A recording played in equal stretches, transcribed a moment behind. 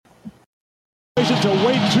to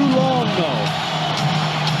wait too long, though.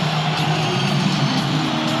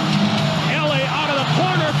 Elie out of the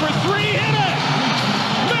corner for three. Hit it!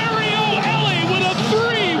 Mario Elie with a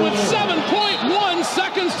three with 7.1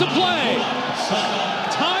 seconds to play.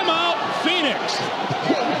 Timeout, Phoenix.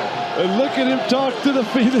 And look at him talk to the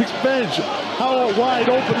Phoenix bench. How wide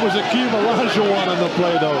open was Hakeem Olajuwon on the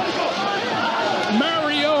play, though?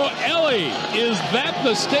 Mario Elie, is that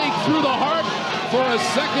the stake through the heart for a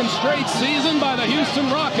second straight season by the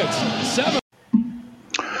Houston Rockets?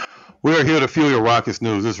 We're here to fuel your Rockets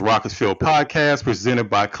news. This is Rockets Fuel podcast presented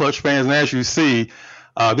by Clutch Fans. And as you see,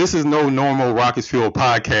 this is no normal Rockets Fuel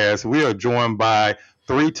podcast. We are joined by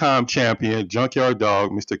three-time champion, Junkyard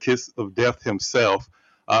Dog, Mr. Kiss of Death himself,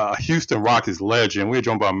 a Houston Rockets legend. We're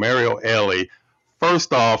joined by Mario Elie.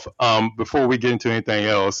 First off, before we get into anything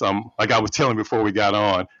else, like I was telling before we got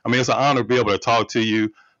on, I mean, it's an honor to be able to talk to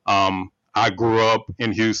you. I grew up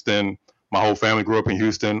in Houston. My whole family grew up in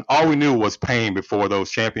Houston. All we knew was pain before those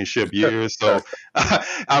championship years. So,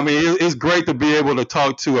 I mean, it's great to be able to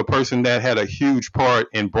talk to a person that had a huge part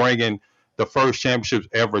in bringing the first championships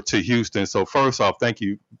ever to Houston. So, first off, thank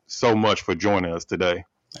you so much for joining us today.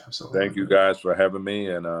 Absolutely. Thank you guys for having me.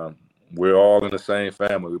 And we're all in the same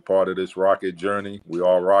family. We're part of this Rocket journey. We're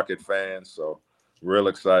all Rocket fans. So, real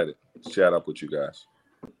excited to chat up with you guys.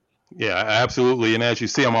 Yeah, absolutely. And as you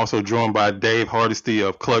see, I'm also joined by Dave Hardisty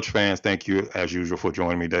of Clutch Fans. Thank you, as usual, for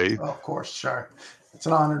joining me, Dave. Oh, of course, sure. It's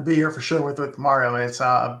an honor to be here for sure with Mario. And it's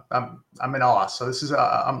I'm in awe. So this is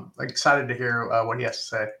I'm excited to hear what he has to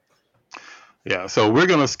say. Yeah, so we're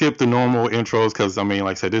going to skip the normal intros because, I mean,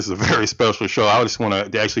 like I said, this is a very special show. I just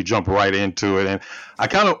want to actually jump right into it. And I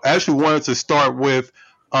kind of actually wanted to start with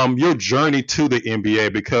your journey to the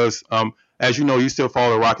NBA because as you know, you still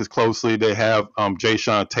follow the Rockets closely. They have Jay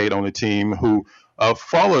Sean Tate on the team who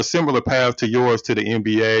follow a similar path to yours to the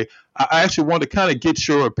NBA. I actually want to kind of get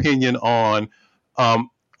your opinion on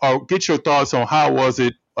or get your thoughts on how was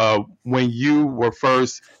it when you were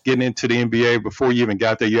first getting into the NBA before you even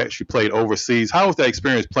got there, you actually played overseas. How was that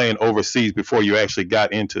experience playing overseas before you actually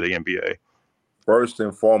got into the NBA? First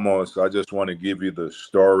and foremost, I just want to give you the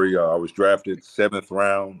story. I was drafted 7th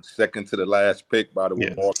round, second to the last pick by the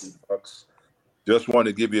Milwaukee Bucks. Just want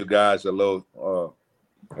to give you guys a little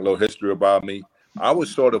history about me. I was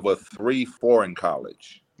sort of a 3-4 in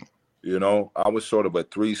college. You know, I was sort of a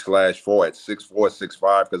 3/4 at 6'4",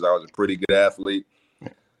 6'5", because I was a pretty good athlete.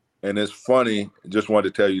 And it's funny, just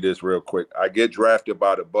wanted to tell you this real quick. I get drafted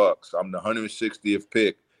by the Bucks. I'm the 160th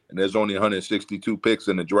pick, and there's only 162 picks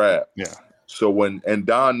in the draft. Yeah. So and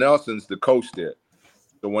Don Nelson's the coach there.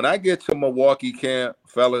 So when I get to Milwaukee camp,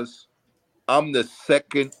 fellas, I'm the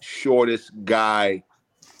second shortest guy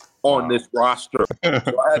on this roster.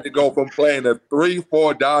 So I had to go from playing a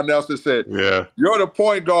 3-4. Don Nelson said, "You're the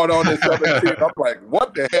point guard on this other team." I'm like,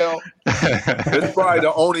 what the hell? It's probably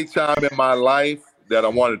the only time in my life that I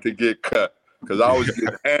wanted to get cut because I was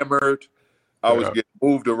getting hammered. I was getting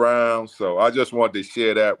moved around. So I just wanted to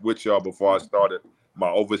share that with y'all before I started my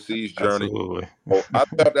overseas journey. Absolutely. So I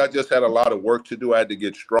felt I just had a lot of work to do. I had to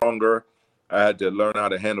get stronger. I had to learn how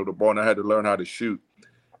to handle the ball, and I had to learn how to shoot.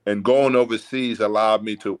 And going overseas allowed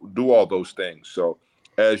me to do all those things. So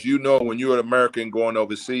as you know, when you're an American going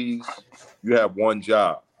overseas, you have one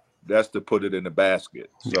job. That's to put it in the basket.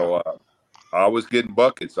 So I was getting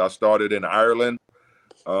buckets. I started in Ireland.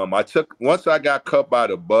 Once I got cut by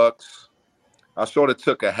the Bucks, I sort of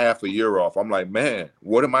took a half a year off. I'm like, man,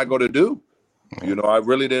 what am I going to do? You know, I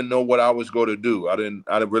really didn't know what I was going to do. I didn't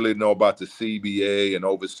really know about the CBA and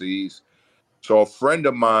overseas. So a friend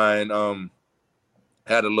of mine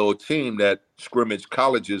had a little team that scrimmaged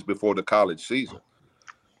colleges before the college season.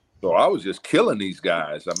 So I was just killing these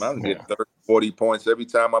guys. I was getting 30, 40 points every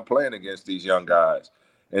time I'm playing against these young guys.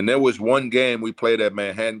 And there was one game we played at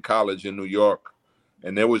Manhattan College in New York,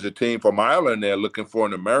 and there was a team from Ireland there looking for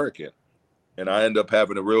an American. And I ended up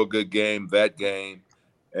having a real good game that game.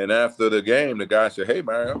 And after the game, the guy said, "Hey,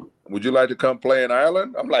 Mario, would you like to come play in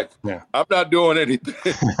Ireland?" I'm like, I'm not doing anything.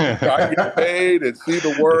 I get paid and see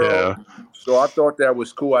the world. So I thought that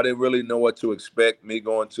was cool. I didn't really know what to expect, me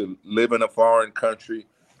going to live in a foreign country.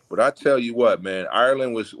 But I tell you what, man,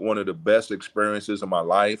 Ireland was one of the best experiences of my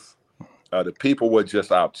life. The people were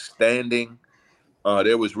just outstanding.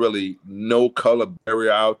 There was really no color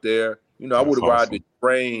barrier out there. You know, I would ride the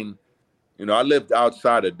train. You know, I lived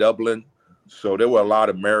outside of Dublin. So there were a lot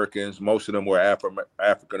of Americans. Most of them were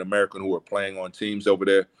African-American who were playing on teams over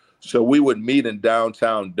there. So we would meet in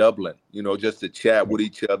downtown Dublin, you know, just to chat with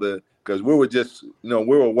each other because we were just, you know,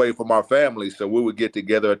 we were away from our families. So we would get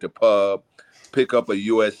together at the pub, pick up a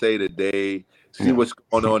USA Today, see what's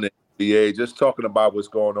going on in the NBA, just talking about what's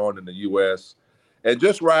going on in the U.S. And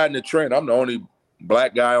just riding the train, I'm the only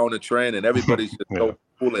black guy on the train, and everybody's just so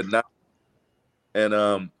cool and nice.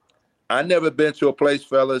 And I never been to a place,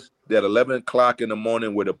 fellas, that 11 o'clock in the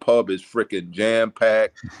morning where the pub is freaking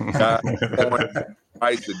jam-packed.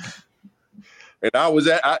 And I was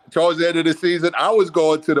towards the end of the season, I was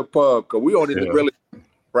going to the pub because we only really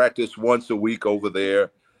practice once a week over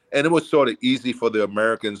there. And it was sort of easy for the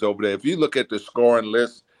Americans over there. If you look at the scoring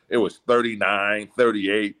list, it was 39,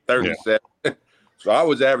 38, 37. Yeah. So I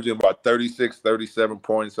was averaging about 36, 37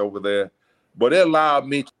 points over there. But it allowed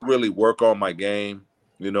me to really work on my game,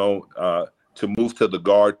 to move to the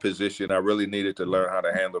guard position. I really needed to learn how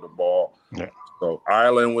to handle the ball. Yeah. So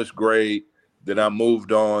Ireland was great. Then I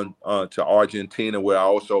moved on to Argentina, where I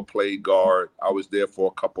also played guard. I was there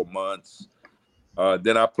for a couple months.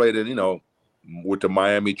 Then I played in, with the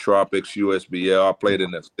Miami Tropics, USBL. I played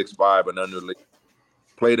in the 6'5" and under league.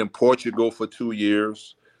 Played in Portugal for 2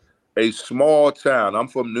 years. A small town. I'm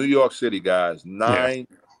from New York City, guys. 9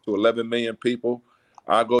 to 11 million people.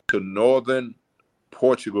 I go to northern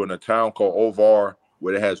Portugal in a town called Ovar,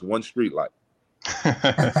 where it has one street light.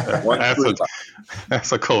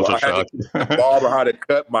 That's a culture shock. I had to teach the barber how to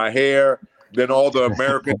cut my hair. Then all the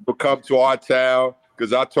Americans would come to our town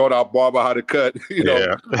because I taught our barber how to cut,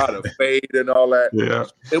 how to fade and all that. Yeah.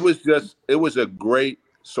 It was a great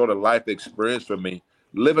sort of life experience for me,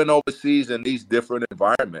 living overseas in these different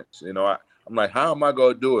environments. I'm like, how am I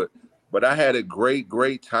going to do it? But I had a great,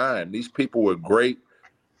 great time. These people were great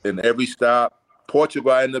in every stop.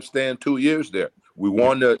 Portugal, I ended up staying 2 years there. We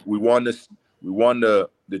won the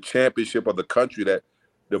championship of the country, that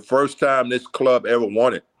the first time this club ever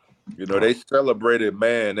won it. They celebrated,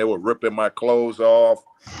 man. They were ripping my clothes off.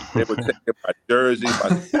 They were taking my jersey.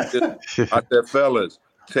 I said, fellas,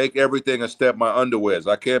 take everything except my underwears.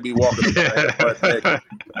 I can't be walking around.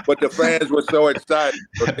 But the fans were so excited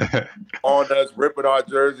on us, ripping our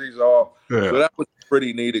jerseys off. Yeah. So that was a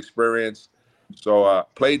pretty neat experience. So I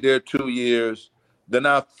played there 2 years. Then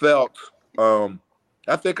I felt,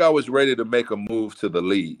 I think I was ready to make a move to the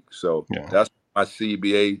league. So that's my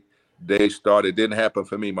CBA day started. Didn't happen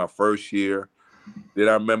for me my first year. Then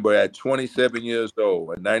I remember at 27 years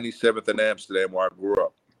old, at 97th in Amsterdam, where I grew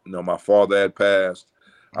up, my father had passed.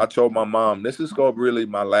 I told my mom, this is going to be really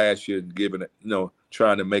my last year giving it,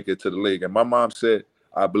 trying to make it to the league. And my mom said,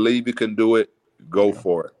 I believe you can do it. Go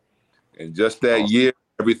for it. And just that year,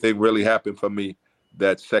 everything really happened for me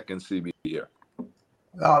that second CBA year.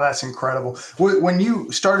 Oh, that's incredible. When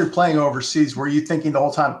you started playing overseas, were you thinking the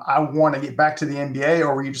whole time, I want to get back to the NBA,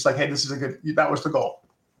 or were you just like, hey, this is that was the goal?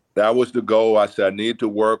 That was the goal. I said, I need to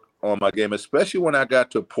work on my game, especially when I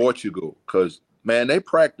got to Portugal, because, man, they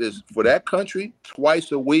practice for that country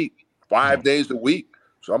twice a week, 5 days a week.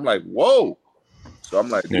 So I'm like, whoa. So I'm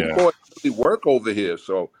like, these boys really work over here.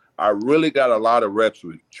 So I really got a lot of reps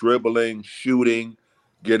with dribbling, shooting,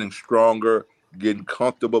 getting stronger, getting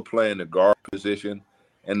comfortable playing the guard position.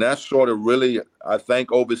 And that's sort of really, I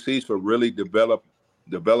thank overseas for really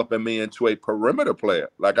developing me into a perimeter player.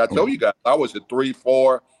 Like I told you guys, I was a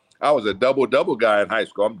 3-4. I was a double-double guy in high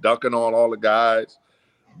school. I'm dunking on all the guys.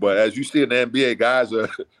 But as you see in the NBA, guys are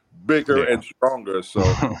bigger and stronger. So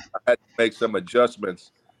I had to make some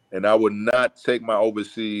adjustments. And I would not take my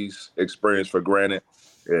overseas experience for granted.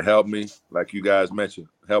 It helped me, like you guys mentioned,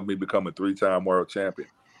 helped me become a 3-time world champion.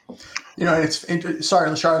 Sorry,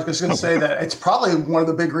 Lachard, I was going to say that it's probably one of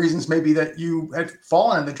the big reasons maybe that you had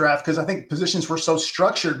fallen in the draft, because I think positions were so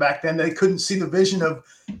structured back then they couldn't see the vision of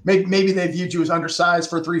maybe they viewed you as undersized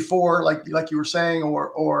for 3-4, like you were saying,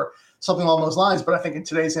 or something along those lines. But I think in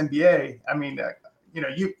today's NBA, I mean,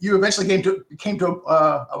 you eventually got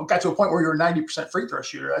to a point where you were a 90% free throw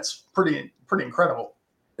shooter. That's pretty incredible.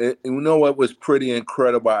 You know what was pretty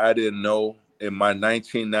incredible? I didn't know in my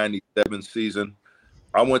 1997 season.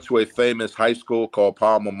 I went to a famous high school called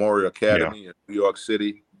Powell Memorial Academy in New York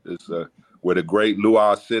City. It's where the great Lou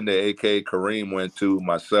Alcindor, a.k.a. Kareem, went to,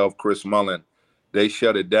 myself, Chris Mullin. They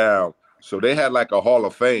shut it down. So they had like a Hall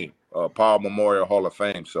of Fame, Powell Memorial Hall of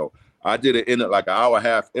Fame. So I did an hour and a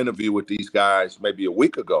half interview with these guys maybe a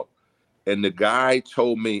week ago. And the guy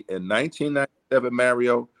told me, in 1997,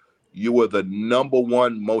 Mario, you were the number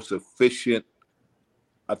one most efficient,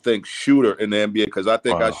 I think, shooter in the NBA, because I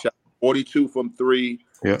think I shot 42 from three,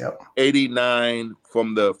 89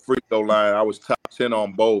 from the free throw line. I was top 10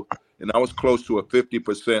 on both, and I was close to a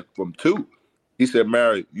 50% from two. He said,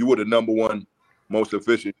 Mary, you were the number one most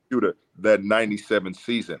efficient shooter that 97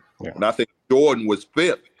 season. Yeah. And I think Jordan was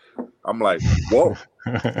fifth. I'm like, whoa.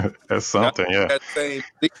 That's something, That same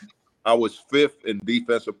season, I was fifth in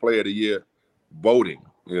Defensive Player of the Year voting,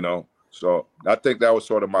 So I think that was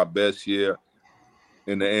sort of my best year.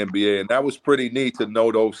 in the NBA, and that was pretty neat to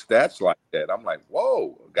know those stats like that. I'm like,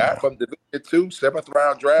 whoa, a guy from Division II,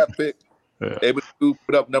 7th-round draft pick, able to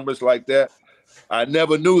put up numbers like that. I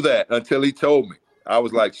never knew that until he told me. I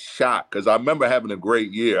was like shocked because I remember having a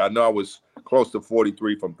great year. I know I was close to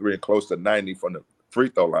 43 from three and close to 90 from the free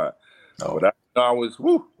throw line. Oh. But I was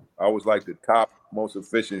like the top most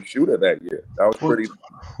efficient shooter that year. That was pretty.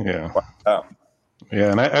 Yeah. Wow.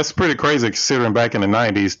 Yeah, and that's pretty crazy considering back in the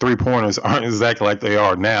 90s, three-pointers aren't exactly like they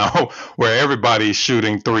are now, where everybody's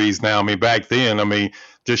shooting threes now. I mean, back then,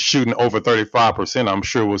 just shooting over 35%, I'm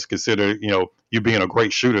sure was considered, you being a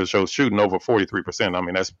great shooter. So shooting over 43%, I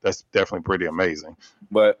mean, that's definitely pretty amazing.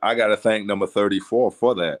 But I got to thank number 34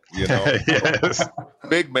 for that, Yes.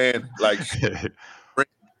 Big man like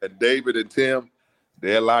and David and Tim,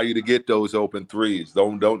 they allow you to get those open threes.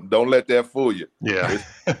 Don't let that fool you. Yeah.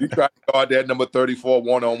 If you try to guard that number 34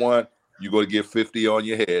 one-on-one, you're going to get 50 on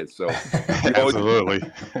your head. So absolutely.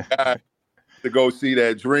 To go see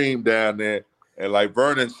that dream down there. And like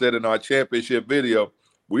Vernon said in our championship video,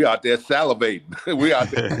 we out there salivating. We out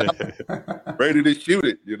there ready to shoot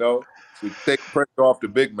it, to take pressure off the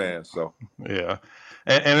big man. So yeah.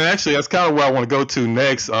 And actually, that's kind of where I want to go to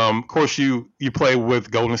next. Of course, you play with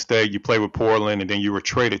Golden State, you play with Portland, and then you were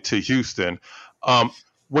traded to Houston.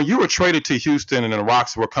 When you were traded to Houston and the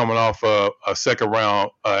Rocks were coming off a second-round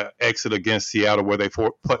exit against Seattle where they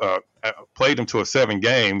played them to a 7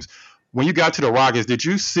 games, when you got to the Rockets, did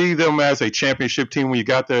you see them as a championship team when you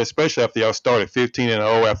got there, especially after y'all started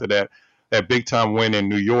 15-0 after that big-time win in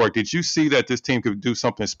New York? Did you see that this team could do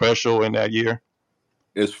something special in that year?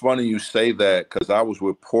 It's funny you say that because I was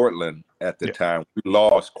with Portland at the time. We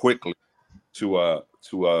lost quickly to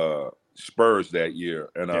Spurs that year.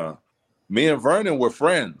 And me and Vernon were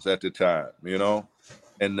friends at the time,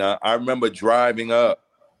 And I remember driving up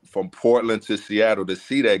from Portland to Seattle to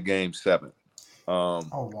see that Game 7. Oh,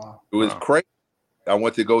 wow. It was crazy. I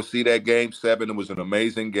went to go see that Game 7. It was an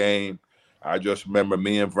amazing game. I just remember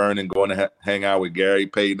me and Vernon going to hang out with Gary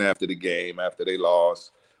Payton after the game, after they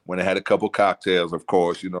lost. When they had a couple cocktails, of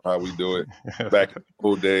course, you know how we do it back in the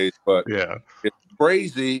old days. But it's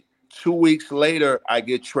crazy. 2 weeks later, I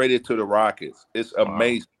get traded to the Rockets. It's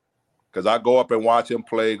amazing because I go up and watch him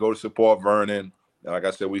play, go to support Vernon. And like I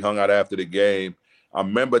said, we hung out after the game. I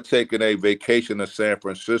remember taking a vacation to San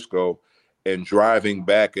Francisco and driving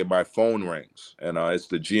back and my phone rings. And it's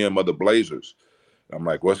the GM of the Blazers. I'm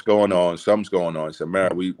like, what's going on? Something's going on. He said,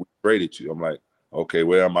 man, we traded you. I'm like, okay,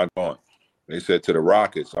 where am I going? They said to the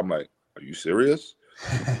Rockets. I'm like, are you serious?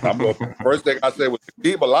 First thing I said was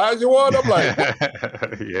Hakeem Olajuwon. I'm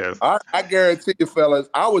like, yes. I guarantee you, fellas,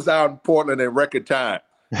 I was out in Portland in record time.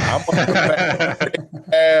 I'm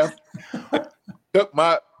back took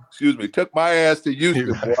my ass to Houston.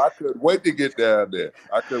 Boy, I couldn't wait to get down there.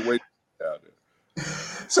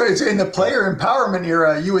 So in the player empowerment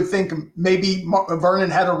era, you would think maybe Vernon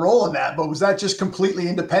had a role in that, but was that just completely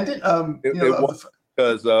independent?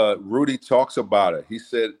 Because Rudy talks about it. He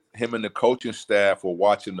said him and the coaching staff were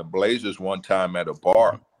watching the Blazers one time at a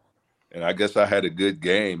bar, and I guess I had a good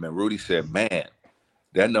game. And Rudy said, "Man,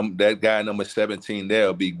 that guy number 17 there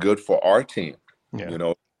will be good for our team.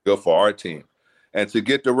 Good for our team." And to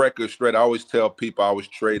get the record straight, I always tell people I was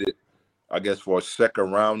traded, I guess, for a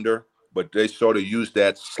second rounder, but they sort of used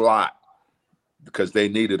that slot because they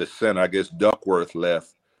needed a center. I guess Duckworth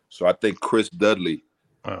left, so I think Chris Dudley.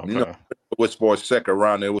 It was for a second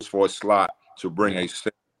round. It was for a slot to bring a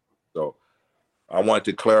center. So I wanted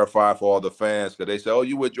to clarify for all the fans because they said, "Oh,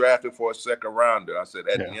 you were drafted for a second rounder." I said,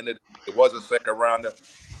 at the end of it was a second rounder,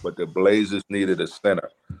 but the Blazers needed a center.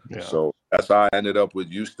 Yeah. So that's how I ended up with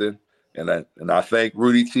Houston, and I thank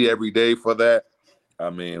Rudy T every day for that.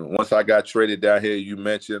 I mean, once I got traded down here, you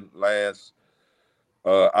mentioned Lance.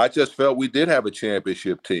 I just felt we did have a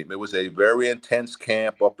championship team. It was a very intense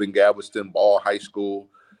camp up in Galveston Ball High School.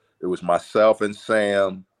 It was myself and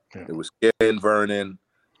Sam. Yeah. It was Ken Vernon.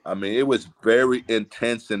 I mean, it was very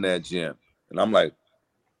intense in that gym. And I'm like,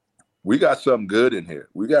 we got something good in here.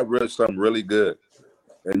 We got something really good.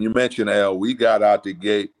 And you mentioned, Al, we got out the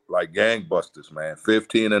gate like gangbusters, man.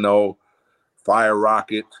 15-0, fire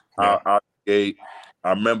rocket out the gate.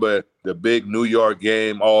 I remember the big New York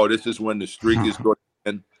game. Oh, this is when the streak is going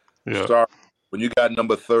to end. Start when you got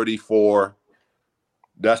number 34,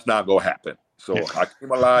 that's not going to happen. So Hakeem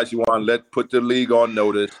Olajuwon, put the league on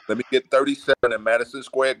notice. Let me get 37 in Madison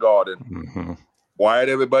Square Garden. Mm-hmm. Quiet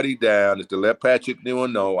everybody down. Is to let Patrick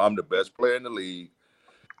Ewing know I'm the best player in the league.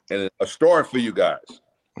 And a story for you guys.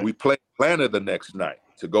 We played Atlanta the next night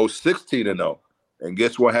to go 16-0. And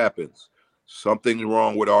guess what happens? Something's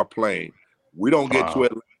wrong with our plane. We don't get to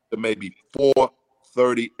Atlanta maybe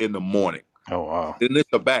 4:30 in the morning. Oh, wow. Then it's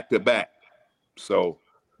a back-to-back. So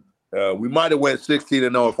we might have went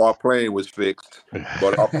 16-0 if our plane was fixed,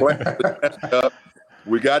 but our plane was messed up.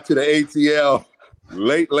 We got to the ATL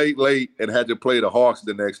late, and had to play the Hawks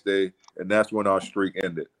the next day, and that's when our streak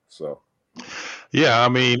ended. So. Yeah, I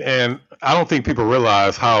mean, and I don't think people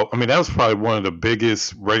realize how, I mean, that was probably one of the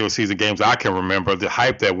biggest regular season games I can remember, the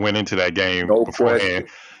hype that went into that game beforehand.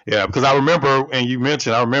 Yeah, because I remember, and you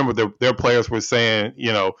mentioned, I remember their players were saying,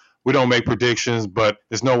 you know, we don't make predictions, but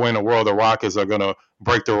there's no way in the world the Rockets are going to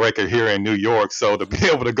break the record here in New York. So to be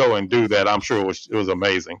able to go and do that, I'm sure it was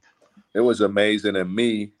amazing. It was amazing. And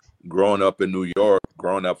me, growing up in New York,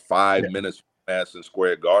 growing up 5 minutes from Madison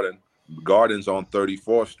Square Garden's on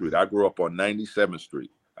 34th Street. I grew up on 97th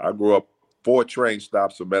Street. I grew up 4 train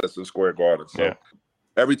stops from Madison Square Garden. So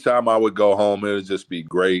every time I would go home, it would just be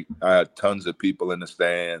great. I had tons of people in the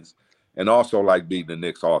stands, and also like beating the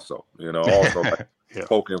Knicks also, you know, also like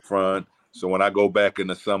poking fun. So when I go back in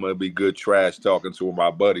the summer, it'd be good trash talking to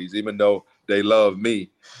my buddies, even though they love me.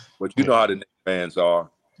 But you know how the Knicks fans are.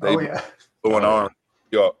 They going on.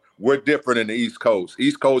 We're different in the East Coast.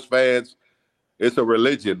 East Coast fans, it's a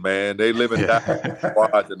religion, man. They live and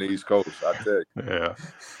die in the East Coast, I tell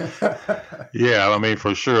you. Yeah, I mean,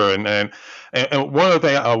 for sure. And one of the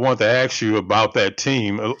things I wanted to ask you about that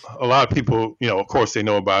team, a lot of people, you know, of course, they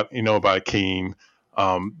know about Hakeem.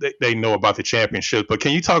 They know about the championship. But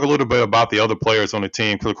can you talk a little bit about the other players on the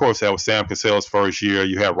team? Because, of course, that was Sam Cassell's first year.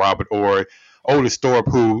 You had Robert Horry. Otis Thorpe,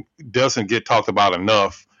 who doesn't get talked about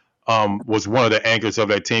enough, was one of the anchors of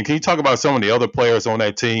that team. Can you talk about some of the other players on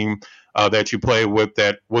that team that you played with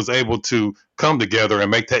that was able to come together and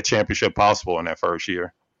make that championship possible in that first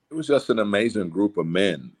year? It was just an amazing group of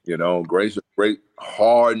men, you know, great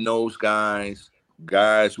hard-nosed guys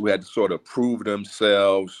who had to sort of prove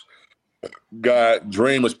themselves.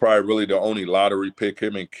 Dream was probably really the only lottery pick,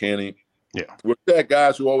 him and Kenny. Yeah. We had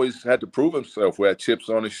guys who always had to prove himself, who had chips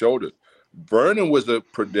on his shoulders. Vernon was a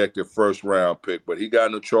predicted first-round pick, but he got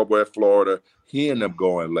into trouble at Florida. He ended up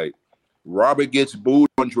going late. Robert gets booed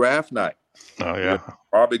on draft night. Oh, yeah.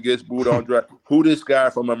 Robert gets booed on draft. Who this guy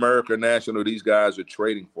from American National these guys are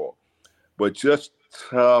trading for? But just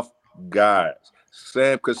tough guys.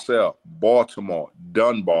 Sam Cassell, Baltimore,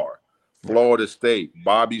 Dunbar, Florida State,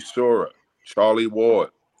 Bobby Sura, Charlie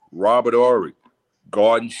Ward, Robert Horry,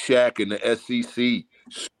 Garden Shack in the SEC,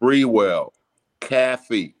 Sprewell,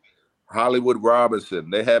 Caffey, Hollywood Robinson.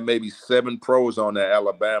 They had maybe 7 pros on that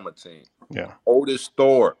Alabama team. Yeah. Otis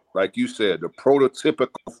Thorpe, like you said, the prototypical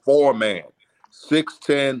 4-man,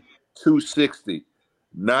 6'10", 260.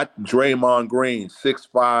 Not Draymond Green,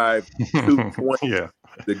 6'5", 220. Yeah.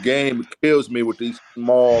 The game kills me with these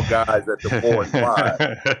small guys at the 4 and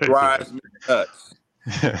 5. Drives me nuts.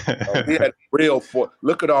 We had real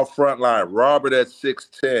look at our front line. Robert at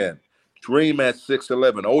 6'10", Dream at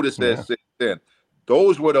 6'11", Otis at 6'10".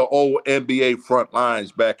 Those were the old NBA front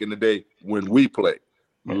lines back in the day when we played.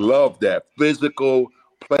 Loved that. Physical,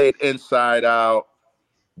 played inside out.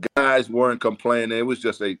 Guys weren't complaining. It was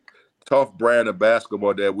just a tough brand of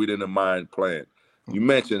basketball that we didn't mind playing. You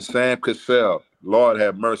mentioned Sam Cassell. Lord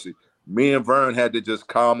have mercy. Me and Vern had to just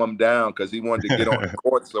calm him down because he wanted to get on the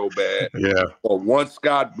court so bad. Yeah. But once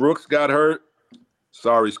Scott Brooks got hurt,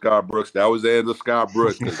 sorry, Scott Brooks. That was the end of Scott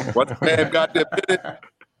Brooks. Once Sam got that minute,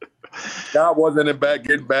 Scott wasn't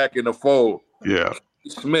getting back in the fold. Yeah.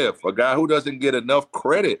 Smith, a guy who doesn't get enough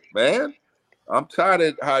credit, man. I'm tired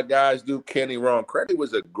of how guys do Kenny wrong. Kenny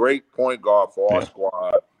was a great point guard for our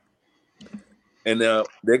squad. And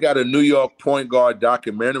they got a New York point guard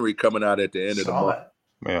documentary coming out at the end of the month.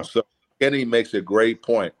 Yeah. So Kenny makes a great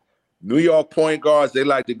point. New York point guards, they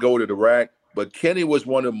like to go to the rack, but Kenny was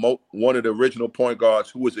one of the original point guards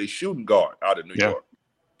who was a shooting guard out of New York.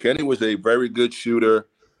 Kenny was a very good shooter.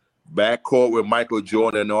 Backcourt with Michael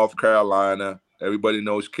Jordan in North Carolina. Everybody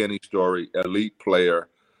knows Kenny's story. Elite player.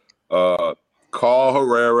 Carl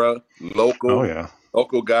Herrera,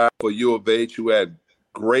 local guy for U of H who had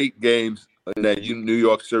great games in that New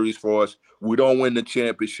York series for us. We don't win the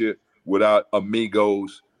championship without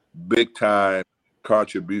amigos, big time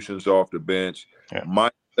contributions off the bench. Yeah.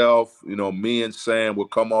 Myself, me and Sam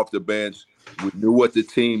would come off the bench. We knew what the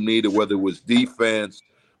team needed, whether it was defense,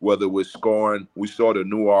 whether it was scoring. We sort of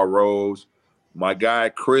knew our roles. My guy,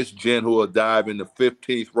 Chris Gent, who will dive in the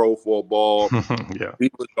 15th row for a ball. He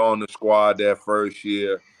was on the squad that first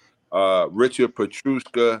year. Richard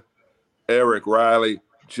Petruska, Eric Riley,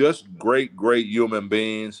 just great human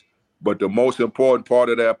beings. But the most important part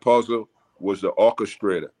of that puzzle was the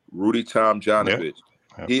orchestrator, Rudy Tomjanovich.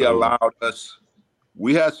 He allowed us,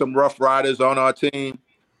 we had some rough riders on our team,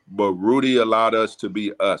 but Rudy allowed us to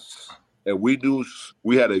be us. and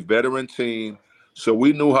we had a veteran team, so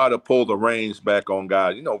we knew how to pull the reins back on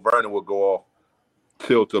guys. You know, Vernon would go off,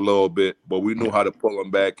 tilt a little bit, but we knew how to pull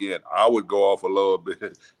him back in. I would go off a little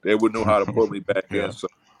bit. They would know how to pull me back in. So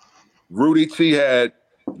Rudy T had,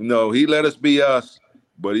 he let us be us,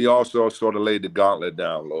 but he also sort of laid the gauntlet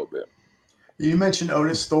down a little bit. You mentioned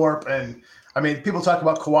Otis Thorpe, and people talk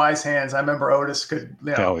about Kawhi's hands. I remember Otis could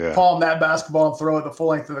palm that basketball and throw it the full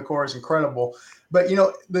length of the court. Is incredible. But,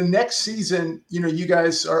 the next season, you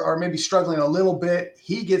guys are maybe struggling a little bit.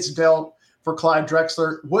 He gets dealt for Clyde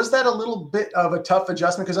Drexler. Was that a little bit of a tough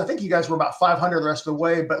adjustment? Because I think you guys were about 500 the rest of the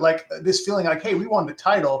way, but like this feeling like, hey, we won the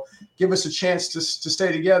title, give us a chance to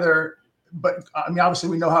stay together. But obviously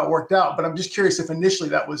we know how it worked out, but I'm just curious if initially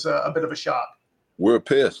that was a bit of a shock. We're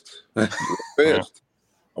pissed. We're pissed.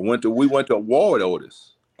 We went to war with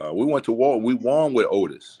Otis. We went to war. We won with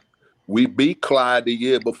Otis. We beat Clyde the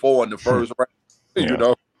year before in the first round.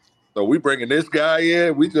 So we bringing this guy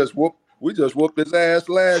in. We just whooped his ass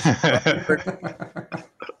last year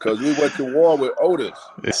because we went to war with Otis.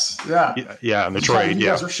 Yeah, in the trade. You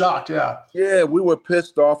guys were shocked. Yeah, we were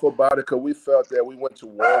pissed off about it because we felt that we went to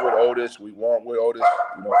war with Otis. We won with Otis.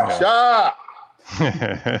 Shot.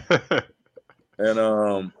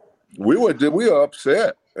 And we were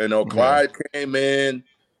upset. Clyde came in,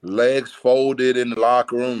 legs folded in the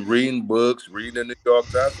locker room, reading books, reading the New York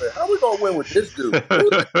Times. I said, how we gonna win with this dude?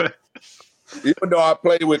 Even though I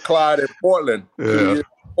played with Clyde in Portland 2 years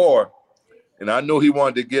before, and I knew he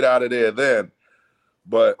wanted to get out of there then,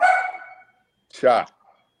 but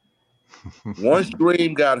once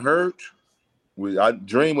Dream got hurt,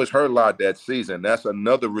 Dream was hurt a lot that season. That's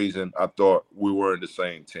another reason I thought we were in the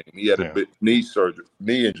same team. He had a bit knee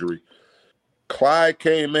injury. Clyde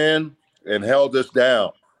came in and held us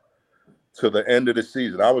down to the end of the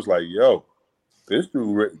season. I was like, yo, this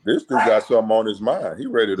dude got something on his mind. He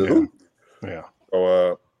ready to hoop. Yeah.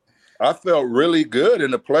 So I felt really good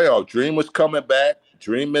in the playoffs. Dream was coming back.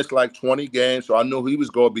 Dream missed like 20 games, so I knew he was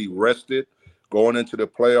going to be rested going into the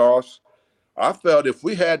playoffs. I felt if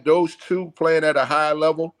we had those two playing at a high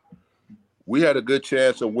level, we had a good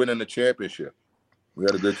chance of winning the championship.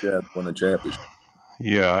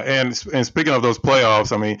 Yeah, and speaking of those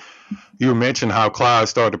playoffs, you mentioned how Clyde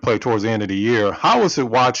started to play towards the end of the year. How was it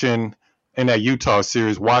watching in that Utah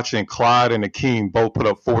series, watching Clyde and Hakeem both put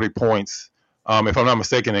up 40 points, if I'm not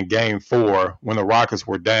mistaken, in Game 4 when the Rockets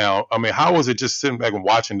were down? How was it just sitting back and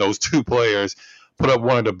watching those two players put up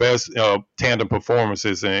one of the best tandem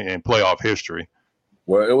performances in playoff history?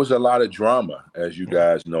 Well, it was a lot of drama, as you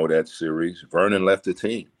guys know, that series. Vernon left the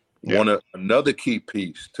team. Another key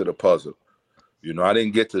piece to the puzzle. I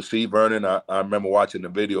didn't get to see Vernon. I remember watching the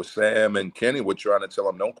video. Sam and Kenny were trying to tell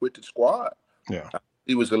him, don't quit the squad. Yeah.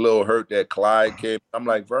 He was a little hurt that Clyde came. I'm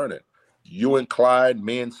like, Vernon, you and Clyde,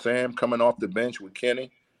 me and Sam coming off the bench with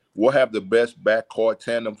Kenny, we'll have the best backcourt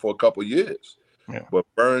tandem for a couple years. Yeah. But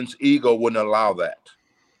Vern's ego wouldn't allow that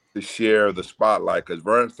to share the spotlight because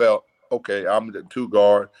Vern felt, okay, I'm the two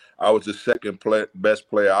guard. I was the second best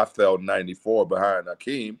player. I felt 94 behind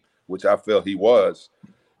Hakeem, which I felt he was.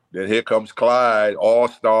 Then here comes Clyde,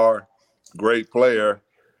 all-star, great player,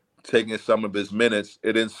 taking some of his minutes.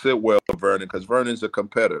 It didn't sit well for Vernon because Vernon's a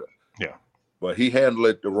competitor. Yeah. But he handled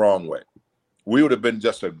it the wrong way. We would have been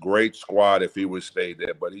just a great squad if he would stay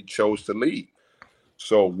there, but he chose to leave.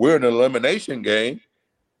 So we're in an elimination game,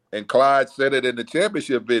 and Clyde said it in the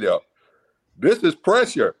championship video. This is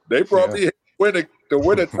pressure. They brought me here to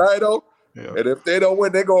win a title, and if they don't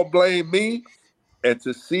win, they're going to blame me. And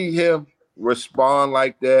to see him respond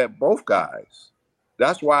like that, both guys,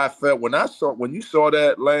 that's why I felt when you saw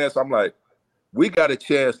that, Lance, I'm like, we got a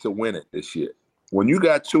chance to win it this year. When you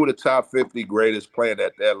got two of the top 50 greatest playing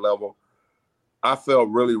at that level, I felt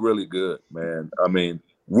really, really good, man.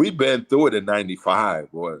 We've been through it in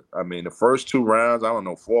 95, boy. The first two rounds,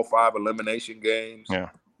 4 or 5 elimination games. Yeah.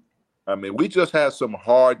 We just had some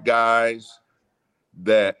hard guys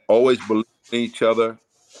that always believed in each other,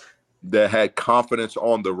 that had confidence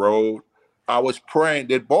on the road. I was praying.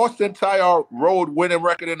 Did Boston tie our road winning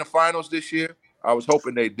record in the finals this year? I was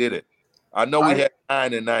hoping they did it. I know we had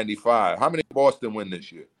 9 in 95. How many did Boston win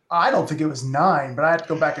this year? I don't think it was 9, but I have to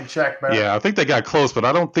go back and check. But I think they got close, but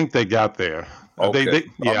I don't think they got there. Okay.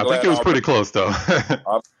 I think it was pretty close, though.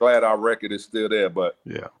 I'm glad our record is still there. But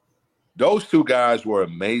those two guys were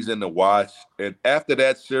amazing to watch. And after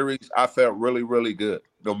that series, I felt really, really good.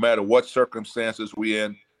 No matter what circumstances we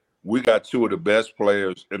in, we got two of the best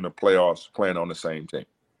players in the playoffs playing on the same team.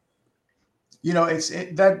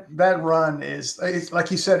 That run is, it's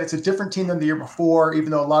like you said, it's a different team than the year before,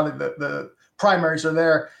 even though a lot of the primaries are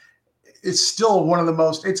there. It's still one of the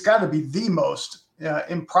most, it's got to be the most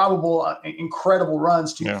improbable, incredible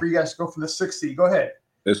runs for you guys to go from the 6th seed. Go ahead.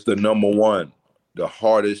 It's the number one, the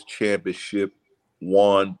hardest championship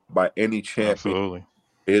won by any champion in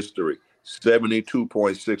history,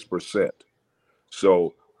 72.6%.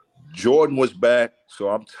 So Jordan was back. So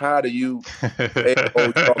I'm tired of you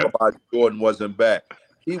talking about Jordan wasn't back.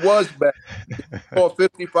 He was back. He scored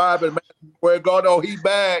 55 and Madison Square Garden. Oh, he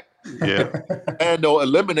back. Yeah. Ando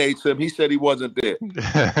eliminates him. He said he wasn't there.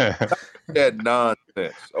 That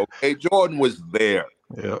nonsense. Okay, Jordan was there.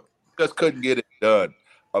 Yeah. Just couldn't get it done.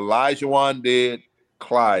 Olajuwon did.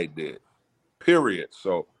 Clyde did. Period.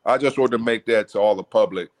 So I just wanted to make that to all the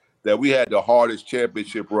public that we had the hardest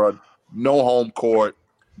championship run. No home court.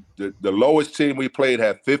 The lowest team we played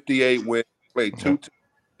had 58 wins. Played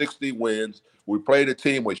 260 wins. We played a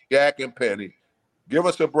team with Shaq and Penny. Give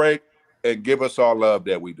us a break and give us our love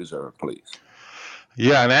that we deserve, please.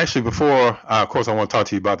 Yeah, and actually before, of course, I want to talk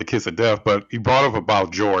to you about the kiss of death, but you brought up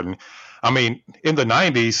about Jordan. I mean, in the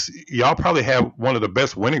 90s, y'all probably had one of the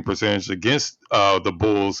best winning percentages against the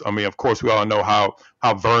Bulls. I mean, of course, we all know how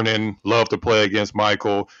Vernon loved to play against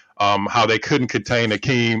Michael, how they couldn't contain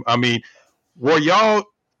Hakeem. I mean, were y'all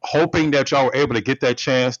hoping that y'all were able to get that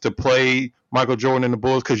chance to play Michael Jordan and the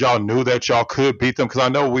Bulls because y'all knew that y'all could beat them? Because I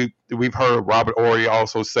know we've heard Robert Horry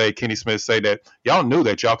also say, Kenny Smith say that y'all knew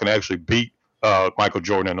that y'all can actually beat Michael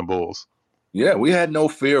Jordan and the Bulls. Yeah, we had no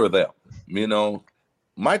fear of them. You know,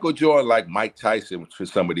 Michael Jordan, like Mike Tyson for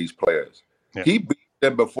some of these players, he beat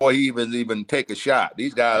them before he even take a shot.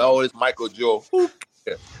 These guys, oh, it's Michael Jordan. Who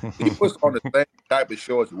cares? He puts on the same type of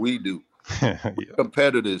shorts we do. We're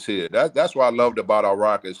competitors here. That's what I loved about our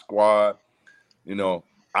Rocket squad. You know,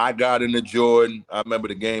 I got into Jordan. I remember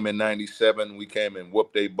the game in '97. We came and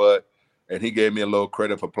whooped their butt, and he gave me a little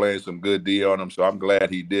credit for playing some good D on him. So I'm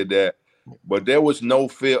glad he did that. But there was no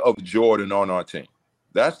fear of Jordan on our team.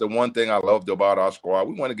 That's the one thing I loved about our squad.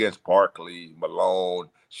 We went against Barkley, Malone,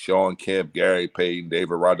 Sean Kemp, Gary Payton,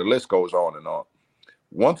 David Rod. The list goes on and on.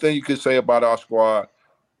 One thing you could say about our squad,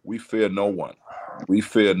 we fear no one. We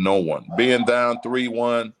fear no one. Being down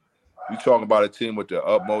 3-1, you talking about a team with the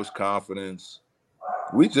utmost confidence.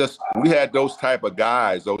 We had those type of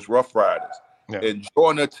guys, those Rough Riders. Yeah. And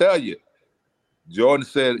Jordan will tell you, Jordan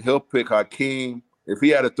said he'll pick Hakeem. If he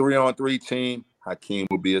had a 3-on-3 team, Hakeem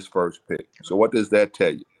would be his first pick. So what does that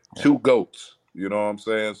tell you? Yeah. 2 GOATs. You know what I'm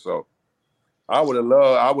saying? So I would have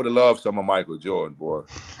loved some of Michael Jordan, boy.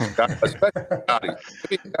 Especially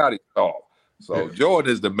Scotty soft. So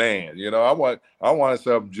Jordan is the man. You know, I wanted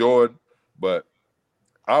some Jordan, but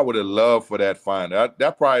I would have loved for that final.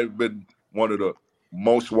 That probably been one of the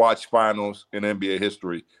most watched finals in NBA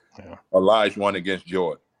history. Yeah. Olajuwon against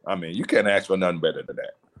Jordan. I mean, you can't ask for nothing better than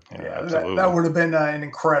that. Yeah, that would have been an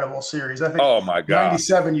incredible series. I think. Oh my God!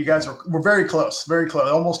 '97, you guys were very close, very close.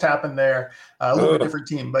 It almost happened there. A little bit different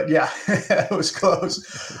team, but yeah, it was close.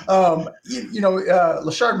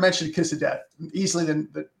 Lachard mentioned kiss of death. Easily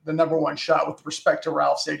the number one shot with respect to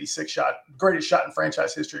Ralph's '86 shot. Greatest shot in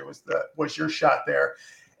franchise history was your shot there,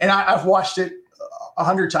 and I've watched it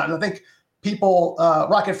 100 times. I think people,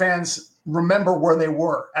 Rocket fans, remember where they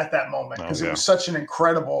were at that moment because it was such an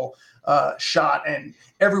incredible shot. And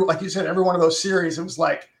like you said, every one of those series, it was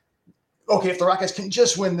like, okay, if the Rockets can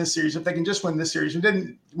just win this series, if they can just win this series,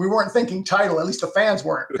 we weren't thinking title, at least the fans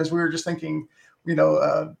weren't, because we were just thinking,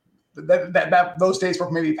 that those days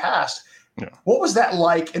were maybe past. Yeah. What was that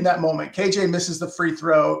like in that moment? KJ misses the free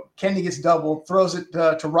throw, Kenny gets doubled, throws it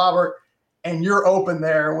to Robert, and you're open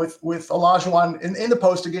there with Olajuwon in the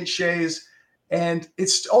post against Shays. And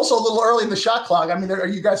it's also a little early in the shot clock. I mean,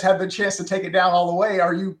 you guys have the chance to take it down all the way.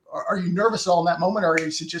 Are you nervous at all in that moment, or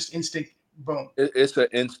is it just instinct? Boom. It's an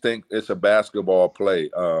instinct. It's a basketball play.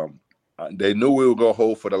 They knew we were going to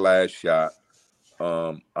hold for the last shot.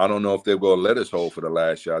 I don't know if they're going to let us hold for the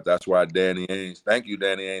last shot. That's why Danny Ainge. Thank you,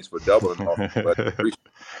 Danny Ainge, for doubling off.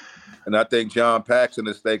 And I think John Paxson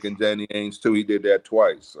is thanking Danny Ainge too. He did that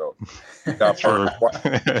twice. So he got burned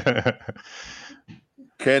twice.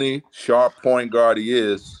 Kenny, sharp point guard he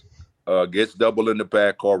is, gets double in the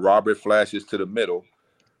backcourt. Robert flashes to the middle.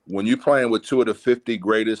 When you're playing with 2 of the 50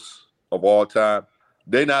 greatest of all time,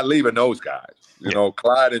 they're not leaving those guys. You know,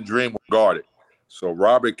 Clyde and Dream were guarded. So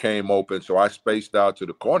Robert came open, so I spaced out to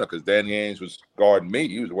the corner because Danny Ainge was guarding me.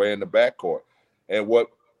 He was way in the backcourt. And what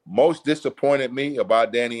most disappointed me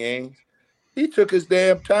about Danny Ainge, he took his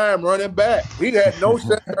damn time running back. He had no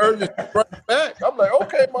sense of urgency running back. I'm like,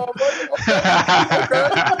 okay, motherfucker.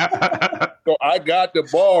 Okay. So I got the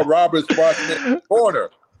ball. Robert's watching in the corner.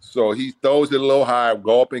 So he throws it a little high,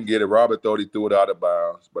 go up and get it. Robert thought he threw it out of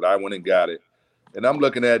bounds, but I went and got it. And I'm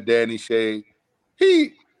looking at Danny Shea.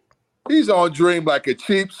 He's on Dream like a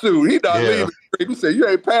cheap suit. He not leaving He said, you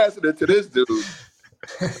ain't passing it to this dude.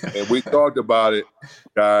 And we talked about it,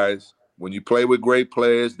 guys. When you play with great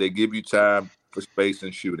players, they give you time for space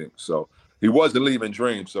and shooting. So he wasn't leaving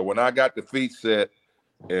Dream. So when I got the feet set,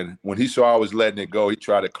 and when he saw I was letting it go, he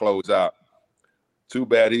tried to close out. Too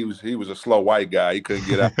bad he was a slow white guy. He couldn't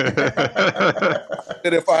get out.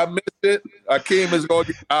 And if I missed it, Hakeem is going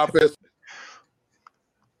to get offense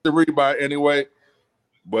to rebound anyway.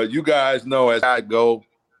 But you guys know as I go,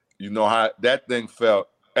 you know how that thing felt.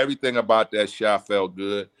 Everything about that shot felt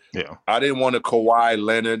good. Yeah. I didn't want to Kawhi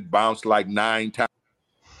Leonard bounce like 9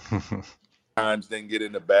 times, then get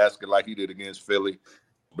in the basket like he did against Philly.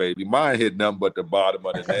 Baby, mine hit nothing but the bottom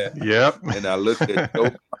of the net. Yep. And I looked at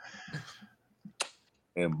Joe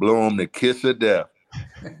and blew him the kiss of death.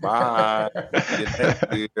 Bye.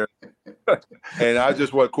 And I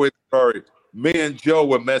just want a quick story. Me and Joe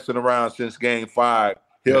were messing around since game 5.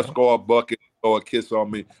 He'll score a bucket, or a kiss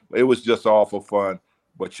on me. It was just all for fun.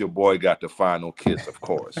 But your boy got the final kiss, of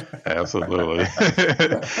course. Absolutely.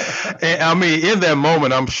 And I mean, in that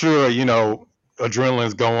moment, I'm sure, you know,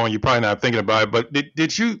 adrenaline's going. You're probably not thinking about it. But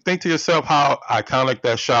did you think to yourself how iconic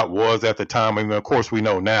that shot was at the time? I mean, of course, we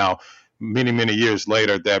know now, many, many years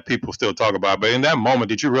later, that people still talk about it. But in that moment,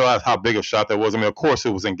 did you realize how big a shot that was? I mean, of course,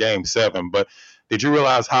 it was in Game 7. But did you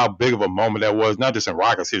realize how big of a moment that was, not just in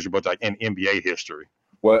Rockets history, but like in NBA history?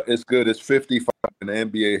 Well, it's good. It's 55 in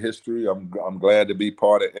NBA history. I'm glad to be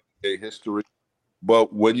part of NBA history.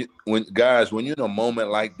 But when you're in a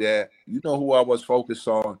moment like that, you know who I was focused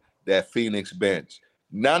on? That Phoenix bench.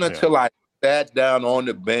 Not until I sat down on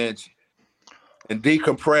the bench and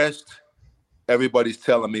decompressed, everybody's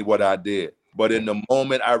telling me what I did. But in the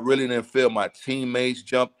moment, I really didn't feel my teammates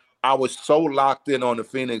jump. I was so locked in on the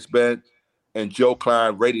Phoenix bench and Joe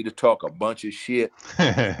Klein ready to talk a bunch of shit.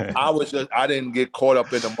 I didn't get caught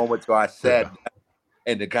up in the moment till I sat down.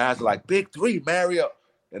 And the guys are like, big three, Mario.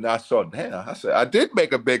 And I saw, I said, I did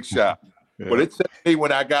make a big shot. Yeah. But it took me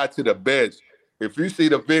when I got to the bench. If you see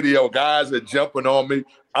the video, guys are jumping on me.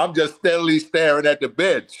 I'm just steadily staring at the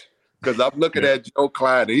bench because I'm looking at Joe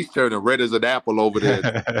Klein. And he's turning red as an apple over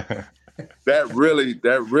there. That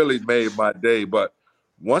really made my day. But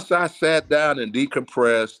once I sat down and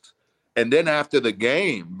decompressed, and then after the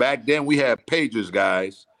game, back then we had pagers,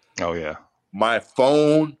 guys. Oh yeah. My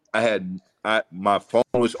phone, my phone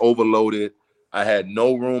was overloaded. I had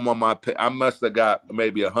no room on my I must have got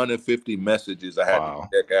maybe 150 messages I had to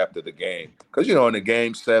check after the game. Because, you know, in the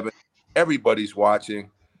Game 7, everybody's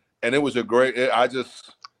watching. And it was a great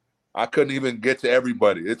I couldn't even get to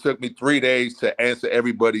everybody. It took me 3 days to answer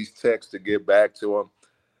everybody's text to get back to them.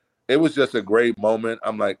 It was just a great moment.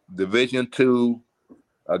 I'm like, Division II,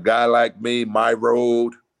 a guy like me, my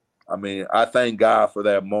road. I mean, I thank God for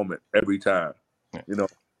that moment every time. You know,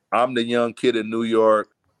 I'm the young kid in New York,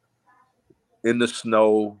 in the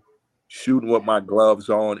snow, shooting with my gloves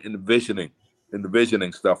on, envisioning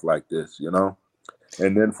stuff like this, you know?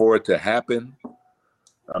 And then for it to happen,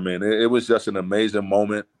 I mean, it was just an amazing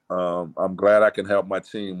moment. I'm glad I can help my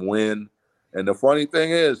team win. And the funny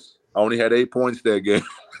thing is, I only had 8 points that game.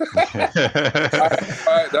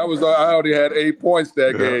 I only had 8 points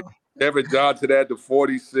that game. Evan Johnson had the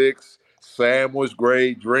 46. Sam was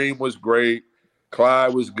great. Dream was great.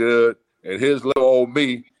 Clyde was good. And here's little old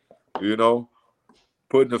me, you know,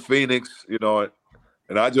 putting the Phoenix, you know.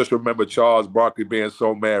 And I just remember Charles Barkley being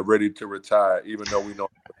so mad, ready to retire, even though we know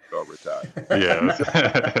he'll retire.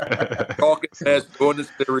 Yeah. Talking as during the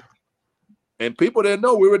series. And people didn't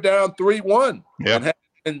know we were down 3-1. Yeah.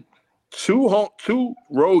 And two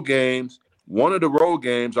road games. One of the road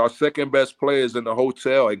games, our second best players in the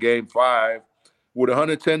hotel at Game 5 with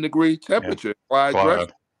 110-degree temperature. I'm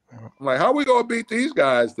like, how are we going to beat these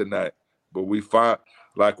guys tonight? But we found,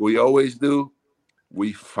 like we always do,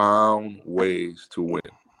 we found ways to win.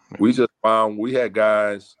 We had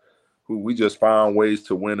guys who we just found ways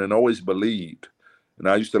to win and always believed. And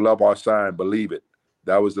I used to love our sign, Believe It.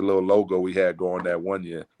 That was the little logo we had going that one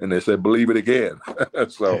year. And they said, believe it again.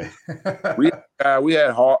 So we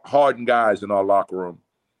had hardened guys in our locker room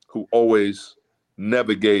who always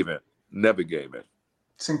never gave in.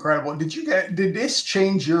 It's incredible. Did this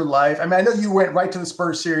change your life? I mean, I know you went right to the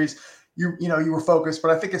Spurs series. You were focused, but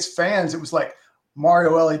I think as fans, it was like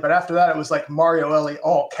Mario Elie. But after that, it was like Mario Elie,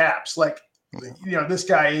 all caps. Like, you know, this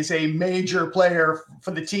guy is a major player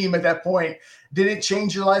for the team at that point. Did it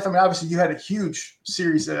change your life? I mean, obviously you had a huge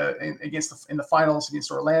series in the finals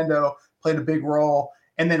against Orlando, played a big role.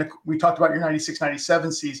 And then we talked about your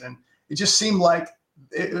 96-97 season. It just seemed like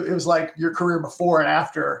it was like your career before and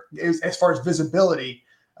after. As far as visibility,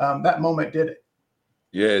 that moment did it.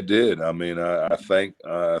 Yeah, it did. I mean, I thank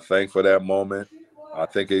for that moment. I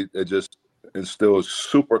think it just instills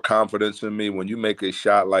super confidence in me. When you make a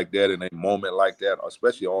shot like that in a moment like that,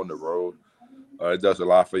 especially on the road, it does a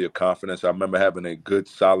lot for your confidence. I remember having a good,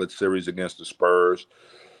 solid series against the Spurs.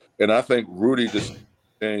 And I think Rudy just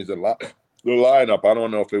changed the lineup. I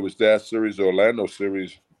don't know if it was that series or Orlando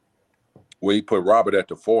series where he put Robert at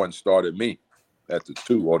the 4 and started me at the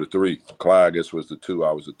 2 or the 3. Clyde, I guess, was the 2.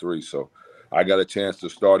 I was the 3. So I got a chance to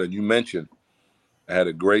start. And you mentioned I had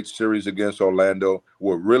a great series against Orlando.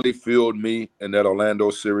 What really fueled me in that Orlando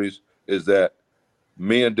series is that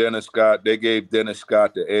me and Dennis Scott, they gave Dennis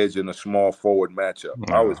Scott the edge in a small forward matchup.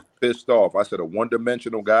 Yeah. I was pissed off. I said, a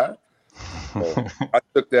one-dimensional guy? So I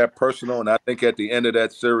took that personal, and I think at the end of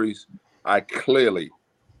that series, I clearly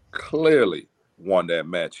won that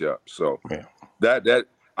matchup. So that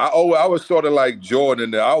I was sort of like Jordan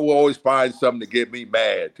in there. I will always find something to get me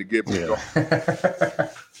mad, to get me going.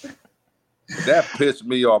 That pissed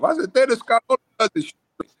me off. I said, Dennis Scott,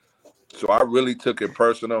 so I really took it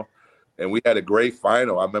personal, and we had a great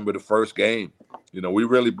final. I remember the first game. We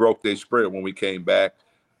really broke their spirit when we came back.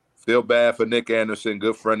 Feel bad for Nick Anderson,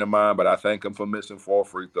 good friend of mine, but I thank him for missing 4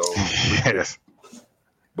 free throws. Yes.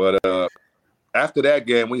 But after that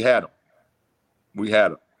game, we had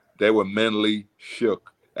them. They were mentally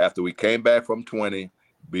shook after we came back from 20,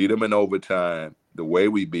 beat them in overtime, the way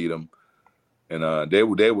we beat them, and they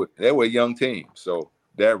were a young team, so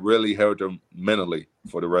that really hurt them mentally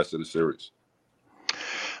for the rest of the series.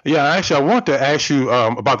 Yeah, actually, I want to ask you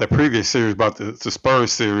about the previous series, about the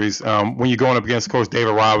Spurs series. When you're going up against, of course,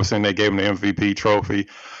 David Robinson, they gave him the MVP trophy.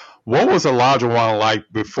 What was Olajuwon like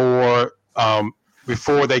before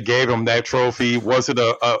they gave him that trophy? Was it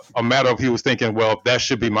a matter of he was thinking, well, that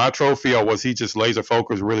should be my trophy, or was he just laser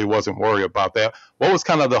focused, really wasn't worried about that? What was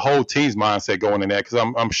kind of the whole team's mindset going in that?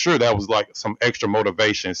 Because I'm sure that was like some extra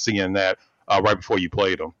motivation seeing that right before you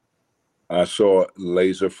played him. I saw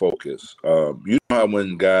laser focus. You know how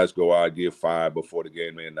when guys go out, give 5 before the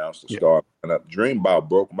game, they announce the start. And Dream about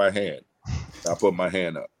broke my hand. I put my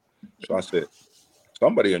hand up. So I said,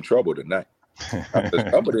 somebody in trouble tonight. I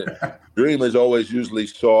said, Dream is always usually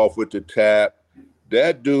soft with the tap.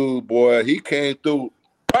 That dude, boy, he came through.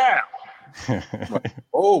 Pow! Like,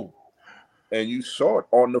 oh, and you saw it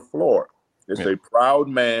on the floor. It's a proud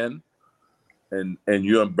man, and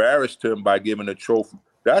you embarrassed him by giving a trophy.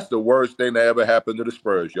 That's the worst thing that ever happened to the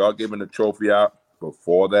Spurs. Y'all giving the trophy out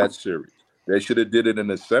before that series. They should have did it in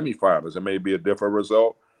the semifinals. It may be a different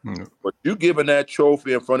result. Mm-hmm. But you giving that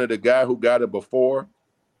trophy in front of the guy who got it before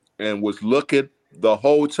and was looking the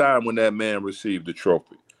whole time when that man received the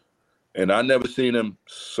trophy. And I never seen him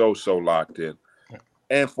so locked in.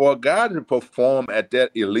 And for a guy to perform at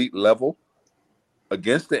that elite level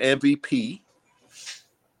against the MVP,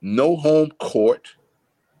 no home court,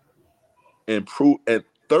 improve at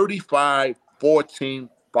 35, 14,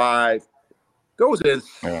 5. Those are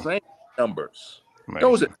insane numbers.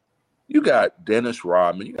 You got Dennis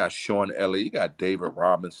Rodman, you got Sean Elliott, you got David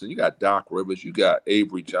Robinson, you got Doc Rivers, you got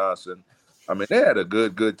Avery Johnson. I mean, they had a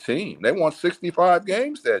good team. They won 65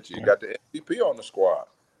 games that year. You got the MVP on the squad.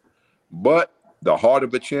 But the heart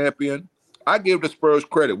of a champion, I give the Spurs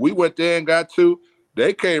credit. We went there and got 2.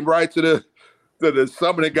 They came right to the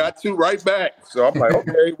summit and got 2 right back. So I'm like,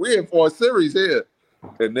 okay, we're in for a series here.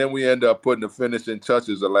 And then we end up putting the finishing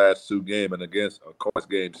touches the last 2 games, and against, of course,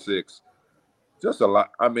 game 6. Just a lot.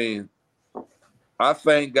 I mean, I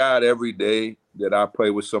thank God every day that I play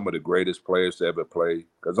with some of the greatest players to ever play,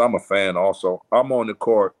 because I'm a fan also. I'm on the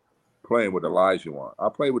court playing with Olajuwon. I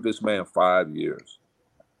played with this man 5 years.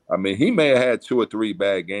 I mean, he may have had 2 or 3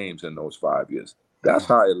 bad games in those 5 years. That's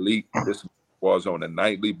how elite this was on a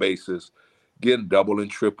nightly basis, getting double and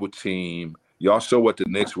triple team. Y'all saw what the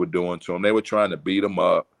Knicks were doing to him. They were trying to beat him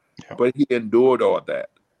up, but he endured all that.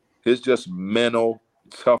 His just mental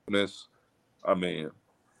toughness. I mean,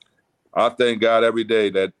 I thank God every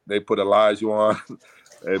day that they put Olajuwon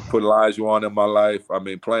in my life. I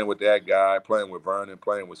mean, playing with that guy, playing with Vernon,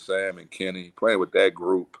 playing with Sam and Kenny, playing with that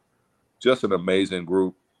group, just an amazing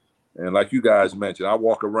group. And like you guys mentioned, I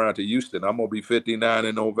walk around to Houston. I'm going to be 59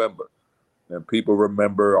 in November. And people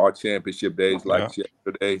remember our championship days like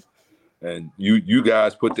yesterday. And you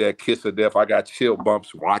guys put that kiss of death. I got chill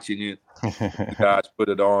bumps watching it. You guys put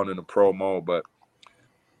it on in the promo. But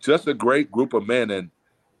just a great group of men. And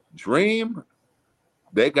Dream,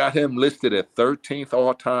 they got him listed at 13th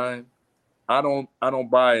all time. I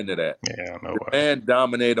don't buy into that. Yeah, no way. The man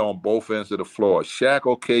dominated on both ends of the floor. Shaq,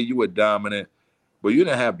 okay, you were dominant, but you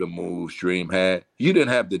didn't have the moves Dream had. You didn't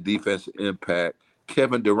have the defensive impact.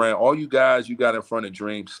 Kevin Durant, all you guys you got in front of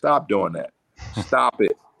Dream, stop doing that. Stop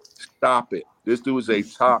it. Stop it. This dude is a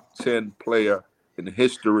top 10 player in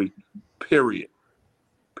history, period.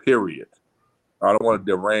 Period. I don't want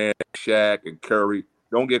Durant, Shaq, and Curry.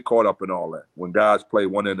 Don't get caught up in all that when guys play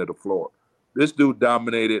one end of the floor. This dude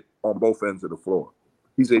dominated on both ends of the floor.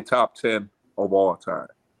 He's a top 10 of all time,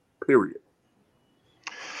 period.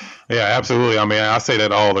 Yeah, absolutely. I mean, I say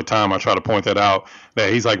that all the time. I try to point that out,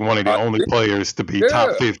 that he's like one of the only players to be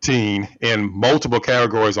top 15 in multiple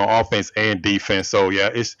categories on offense and defense. So, yeah,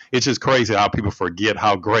 it's just crazy how people forget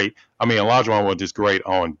how great. I mean, Olajuwon was just great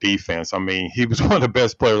on defense. I mean, he was one of the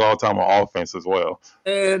best players all time on offense as well.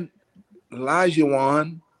 And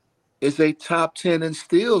Olajuwon is a top 10 in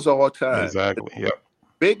steals all time. Exactly, yep.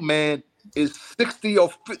 Big man is 60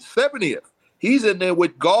 or 70th. He's in there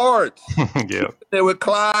with guards. Yeah. He's in there with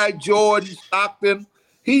Clyde, Jordan, Stockton.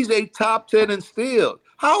 He's a top 10 in steals.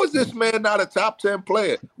 How is this man not a top 10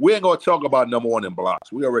 player? We ain't going to talk about number one in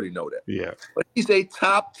blocks. We already know that. Yeah. But he's a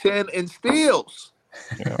top 10 in steals.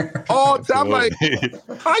 Yeah. All time. Like,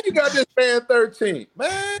 how you got this man 13?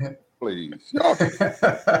 Man, please. Well,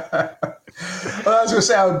 I was going to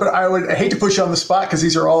say, I hate to put you on the spot because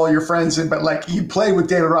these are all your friends. But like, you play with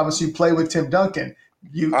David Robinson, you play with Tim Duncan.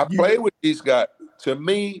 I play with these guys. To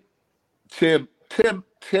me, Tim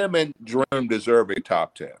and Dream deserve a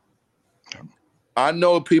top 10. I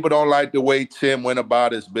know people don't like the way Tim went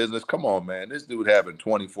about his business. Come on, man. This dude having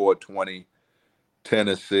 24, 20, 10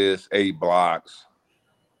 assists, 8 blocks.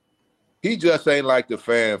 He just ain't like the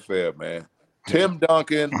fanfare, man. Tim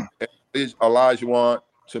Duncan and Olajuwon,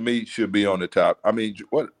 to me, should be on the top. I mean,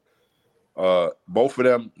 what? Both of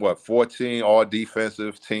them, 14 all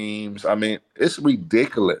defensive teams. I mean, it's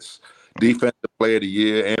ridiculous. Defensive player of the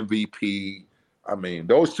year, MVP. I mean,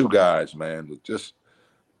 those two guys, man,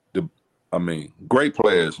 great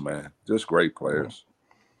players, man. Just great players.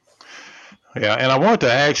 Yeah, and I wanted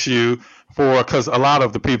to ask you because a lot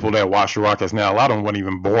of the people that watch the Rockets now, a lot of them weren't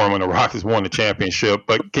even born when the Rockets won the championship.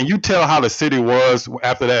 But can you tell how the city was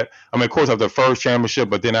after that? I mean, of course, after the first championship,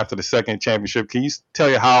 but then after the second championship, can you tell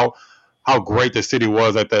you how great the city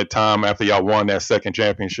was at that time after y'all won that second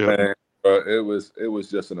championship? Man, it was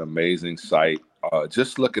just an amazing sight.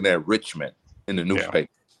 Just looking at Richmond in the newspaper,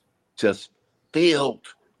 just filled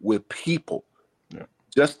with people. Yeah.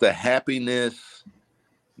 Just the happiness,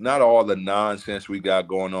 not all the nonsense we got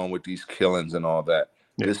going on with these killings and all that.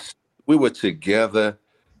 Yeah. We were together,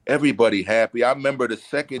 everybody happy. I remember the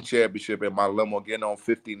second championship in my limo getting on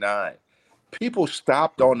 59. People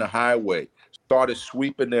stopped on the highway, started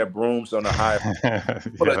sweeping their brooms on the highway.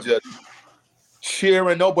 People are just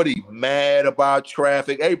cheering. Nobody mad about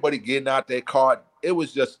traffic. Everybody getting out their car. It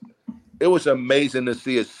was amazing to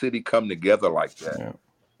see a city come together like that. Yeah.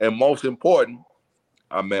 And most important,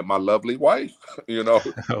 I met my lovely wife,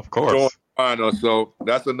 Of course. So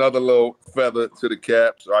that's another little feather to the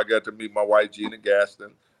cap. So I got to meet my wife, Gina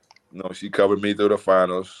Gaston. She covered me through the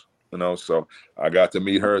finals, so I got to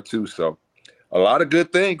meet her too. So a lot of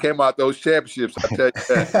good things came out those championships, I tell you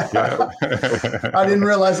that. I didn't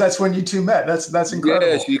realize that's when you two met. That's incredible.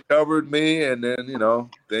 Yeah, she covered me, and then,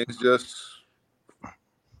 things just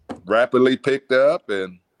rapidly picked up,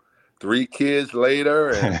 and 3 kids later,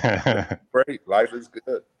 and great. Life is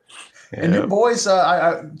good. And your boys,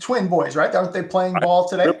 twin boys, right? Aren't they playing ball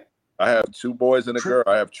today? I have 2 boys and a girl.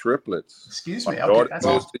 I have triplets. Excuse me. My daughter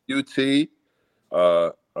goes to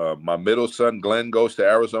UT. My middle son, Glenn, goes to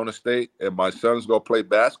Arizona State, and my son's going to play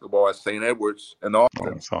basketball at St. Edward's in Austin. Oh,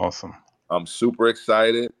 that's awesome. I'm super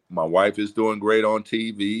excited. My wife is doing great on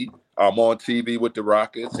TV. I'm on TV with the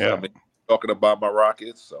Rockets. Yeah. Talking about my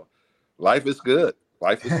Rockets. So life is good.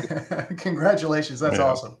 Life is good. Congratulations. That's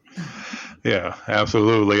awesome. Yeah,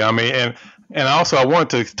 absolutely. I mean, and also I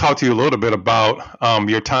wanted to talk to you a little bit about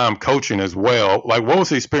your time coaching as well. Like, what was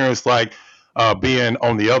the experience like being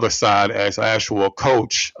on the other side as an actual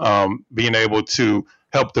coach, being able to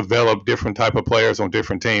help develop different type of players on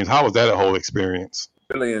different teams? How was that a whole experience?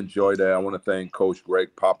 Really enjoyed that. I want to thank Coach Greg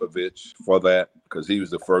Popovich for that, because he was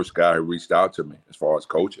the first guy who reached out to me as far as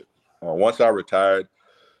coaching. Once I retired,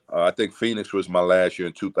 I think Phoenix was my last year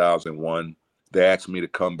in 2001. They asked me to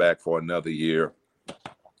come back for another year.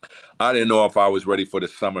 I didn't know if I was ready for the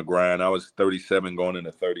summer grind. I was 37 going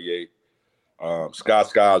into 38. Scott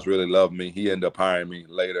Skiles really loved me. He ended up hiring me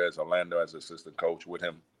later as Orlando as assistant coach with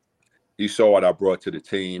him. He saw what I brought to the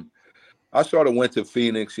team. I sort of went to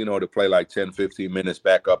Phoenix, to play like 10, 15 minutes,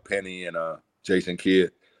 back up Penny and Jason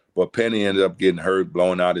Kidd. But Penny ended up getting hurt,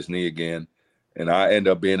 blowing out his knee again. And I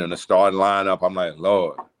ended up being in the starting lineup. I'm like,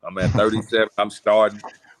 Lord, I'm at 37. I'm starting,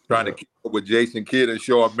 trying to keep up with Jason Kidd and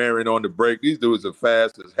Shawn Marion on the break. These dudes are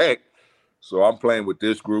fast as heck. So I'm playing with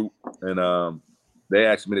this group. And they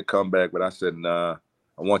asked me to come back, but I said, nah,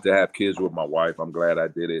 I want to have kids with my wife. I'm glad I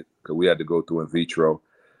did it because we had to go through in vitro.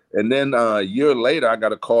 And then a year later, I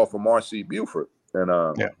got a call from R.C. Buford and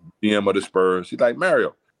GM of the Spurs. He's like,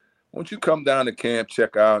 Mario, why don't you come down to camp,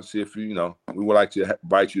 check out, see if we would like to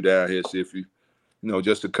invite you down here, see if you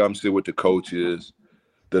just to come see what the coach is.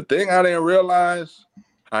 The thing I didn't realize,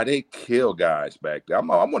 how they kill guys back there. I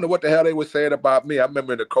wonder what the hell they were saying about me. I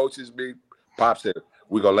remember the coaches meeting, Pop said,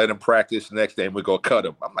 we're going to let him practice next day and we're going to cut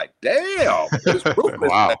him. I'm like, damn.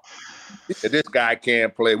 Wow. This guy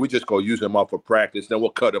can't play. We just going to use him up for practice, then we'll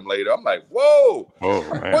cut him later. I'm like, whoa.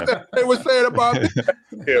 Man. What the hell they were saying about me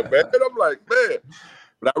here, man? And I'm like, man.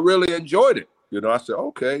 But I really enjoyed it. I said,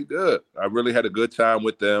 okay, good. I really had a good time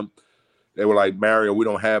with them. They were like, Mario, we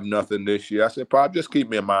don't have nothing this year. I said, Pop, just keep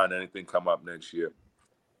me in mind anything come up next year.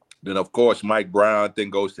 Then, of course, Mike Brown then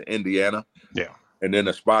goes to Indiana. Yeah. And then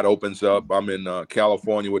the spot opens up. I'm in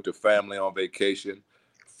California with the family on vacation.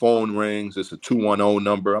 Phone rings. It's a 210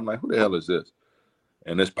 number. I'm like, who the hell is this?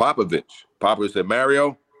 And it's Popovich. Popovich said,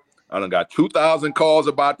 Mario, I done got 2,000 calls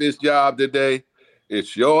about this job today.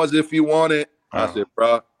 It's yours if you want it. I said,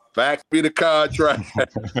 bro, fax me the contract.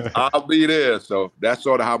 I'll be there. So that's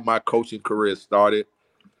sort of how my coaching career started.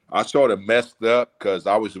 I sort of messed up because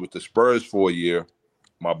I was with the Spurs for a year.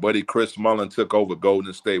 My buddy Chris Mullin took over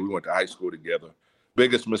Golden State. We went to high school together.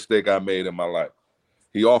 Biggest mistake I made in my life.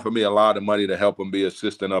 He offered me a lot of money to help him be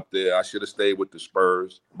assistant up there. I should have stayed with the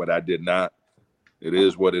Spurs, but I did not. It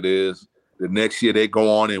is what it is. The next year they go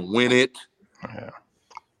on and win it. Yeah.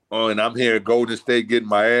 Oh, and I'm here at Golden State getting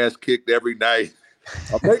my ass kicked every night.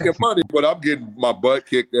 I'm making money, but I'm getting my butt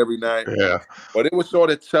kicked every night. Yeah. But it was sort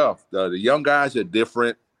of tough. The young guys are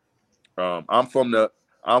different. I'm from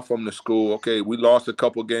the school. Okay, we lost a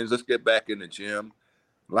couple games. Let's get back in the gym.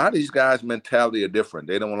 A lot of these guys' mentality are different.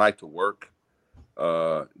 They don't like to work.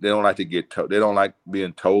 They don't like to they don't like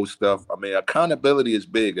being told stuff. I mean, accountability is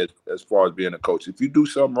big as far as being a coach. If you do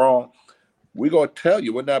something wrong, we're going to tell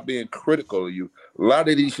you. We're not being critical of you. A lot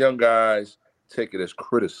of these young guys take it as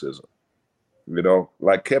criticism.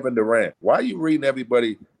 Like Kevin Durant. Why are you reading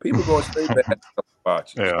everybody? People going to say bad stuff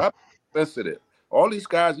about you. Stop sensitive. All these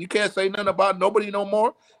guys, you can't say nothing about nobody no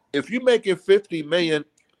more. If you make it $50 million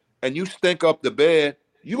and you stink up the bed,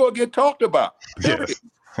 you're going to get talked about. Yes.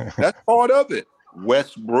 That's part of it.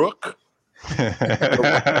 Westbrook,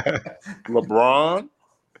 LeBron.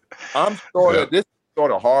 This is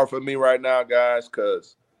sort of hard for me right now, guys,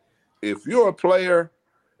 because if you're a player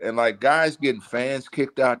and like guys getting fans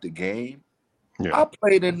kicked out the game, I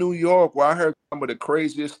played in New York where I heard some of the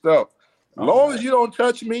craziest stuff. As long as you don't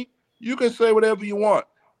touch me, you can say whatever you want.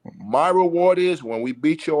 My reward is when we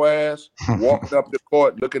beat your ass, walking up the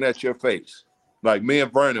court, looking at your face. Like me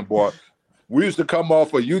and Vernon, boy. We used to come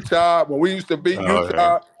off of Utah. When we used to beat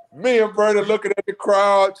Utah, me and Vernon looking at the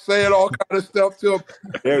crowd, saying all kind of stuff to them.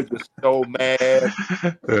 They're just so mad.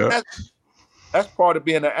 Yeah. That's part of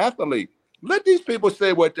being an athlete. Let these people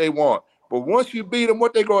say what they want. But once you beat them,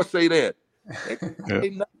 what they going to say then? They say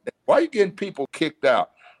nothing. Why are you getting people kicked out?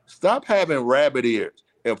 Stop having rabbit ears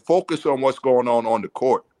and focus on what's going on the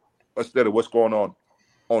court instead of what's going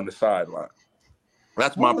on the sideline.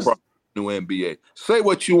 That's my problem. New NBA. Say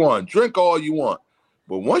what you want, drink all you want,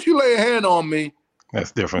 but once you lay a hand on me,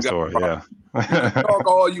 that's a different story. Yeah, you can talk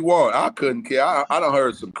all you want. I couldn't care. I done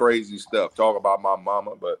heard some crazy stuff talk about my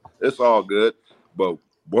mama, but it's all good. But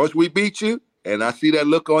once we beat you, and I see that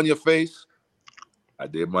look on your face, I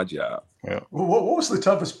did my job. Yeah. What was the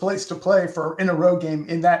toughest place to play in a road game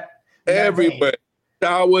in that? Everywhere.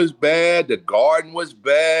 That was bad. The Garden was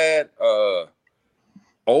bad.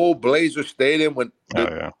 Old Blazer Stadium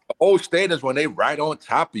the old stadiums when they right on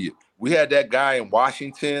top of you. We had that guy in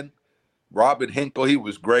Washington, Robert Hinkle. He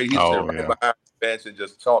was great. He sit right behind the bench and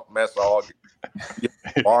just talk mess all game.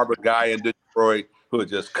 Barber guy in Detroit who would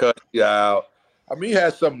just cut you out. I mean, you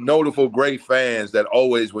had some notable great fans that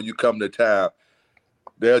always, when you come to town,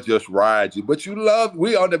 they'll just ride you. But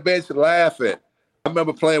we on the bench laughing. I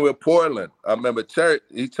remember playing with Portland. I remember Terry,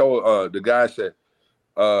 he told the guy, said,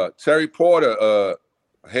 Terry Porter,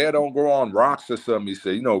 hair don't grow on rocks or something. He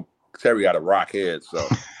said, Terry had a rock head. So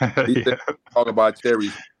he said, talking about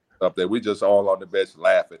Terry's stuff there. We just all on the bench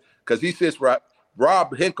laughing. Because he sits right,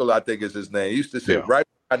 Rob Hinkle, I think is his name. He used to sit right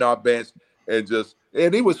behind our bench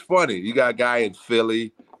and he was funny. You got a guy in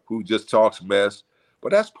Philly who just talks mess.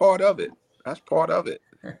 But that's part of it. That's part of it.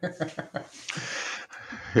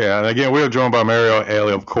 Yeah, and again, we're joined by Mario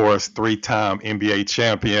Elie, of course, 3-time NBA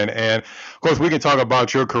champion. And, of course, we can talk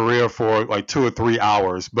about your career for like 2 or 3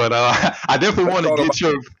 hours. But I definitely want to get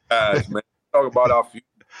your guys, man. Talk about our future,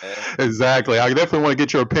 man. Exactly. I definitely want to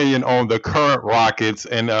get your opinion on the current Rockets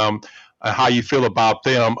and how you feel about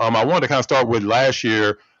them. I wanted to kind of start with last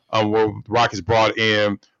year where Rockets brought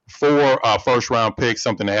in 4 first-round picks,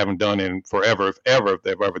 something they haven't done in forever, if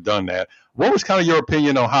they've ever done that. What was kind of your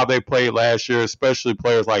opinion on how they played last year, especially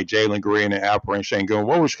players like Jalen Green and Alperen Sengun?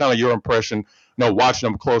 What was kind of your impression, watching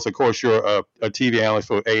them close? Of course, you're a TV analyst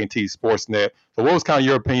for A&T Sportsnet. So what was kind of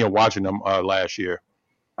your opinion watching them last year?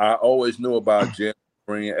 I always knew about Jalen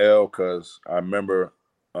Green, because I remember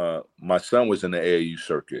my son was in the AAU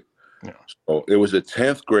circuit. Yeah. So it was a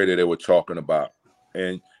 10th grader they were talking about.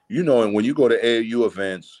 And, and when you go to AAU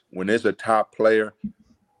events, when there's a top player,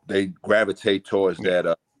 they gravitate towards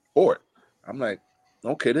that court. I'm like,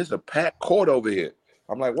 okay, there's a packed court over here.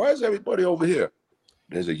 I'm like, why is everybody over here?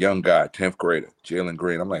 There's a young guy, 10th grader, Jalen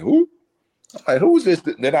Green. I'm like, who? I'm like, who is this?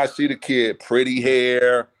 Then I see the kid, pretty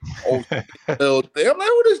hair, old little thing. I'm like,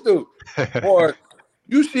 who this dude? Boy,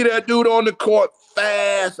 you see that dude on the court,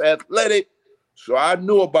 fast, athletic. So I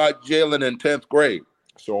knew about Jalen in 10th grade.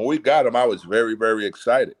 So when we got him, I was very, very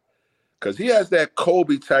excited because he has that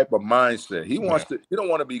Kobe type of mindset. He don't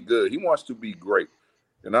want to be good. He wants to be great.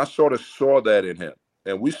 And I sort of saw that in him.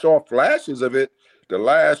 And we saw flashes of it the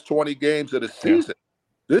last 20 games of the season.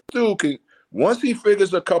 Yeah. This dude can, once he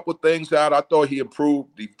figures a couple things out, I thought he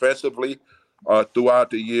improved defensively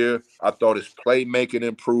throughout the year. I thought his playmaking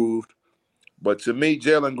improved. But to me,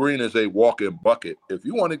 Jalen Green is a walking bucket. If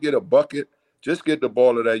you want to get a bucket, just get the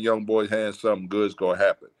ball in that young boy's hands. Something good's going to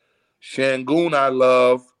happen. Sengun, I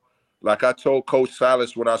love. Like I told Coach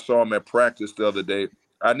Silas when I saw him at practice the other day,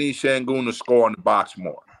 I need Sengun to score in the box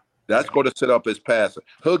more. That's going to set up his passer.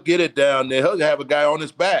 He'll get it down there. He'll have a guy on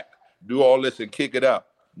his back, do all this and kick it out.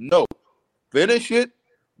 No. Finish it.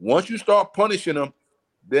 Once you start punishing him,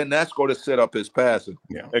 then that's going to set up his passing.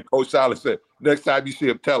 Yeah. And Coach Silas said, next time you see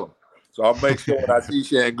him, tell him. So I'll make sure when I see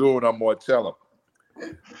Sengun, I'm going to tell him.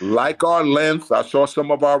 Like our length, I saw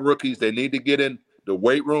some of our rookies, they need to get in the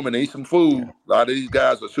weight room and eat some food. Yeah. A lot of these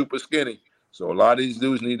guys are super skinny. So a lot of these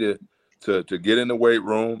dudes need to get in the weight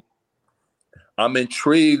room. I'm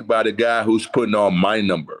intrigued by the guy who's putting on my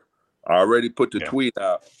number. I already put the tweet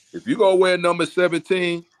out. If you go wear number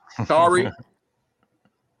 17, Tari,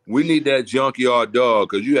 we need that junkyard dog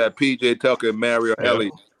because you have PJ Tucker and Mario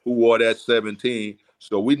Elie who wore that 17.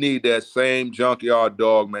 So we need that same junkyard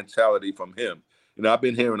dog mentality from him. I've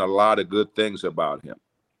been hearing a lot of good things about him.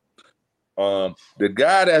 The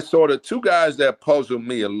guy that two guys that puzzle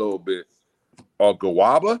me a little bit are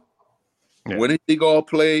Gawaba. Yeah. When is he going to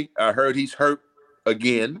play? I heard he's hurt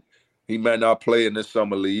again. He might not play in the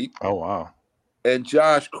summer league. Oh, wow. And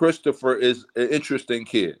Josh Christopher is an interesting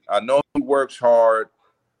kid. I know he works hard.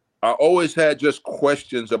 I always had just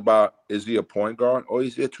questions about, is he a point guard or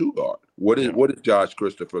is he a two guard? What is Josh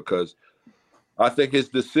Christopher? Because I think his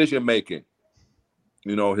decision-making,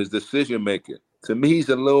 to me, he's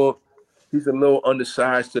a little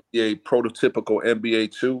undersized to be a prototypical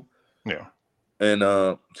NBA 2. Yeah. And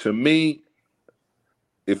to me,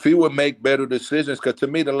 if he would make better decisions, because to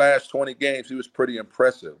me, the last 20 games, he was pretty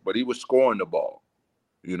impressive, but he was scoring the ball.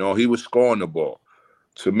 He was scoring the ball.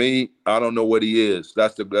 To me, I don't know what he is.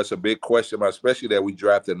 That's a big question, especially that we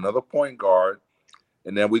drafted another point guard,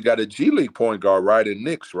 and then we got a G League point guard, right, in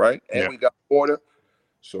Knicks, right? And we got Porter.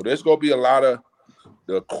 So there's going to be a lot of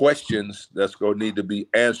the questions that's going to need to be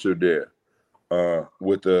answered there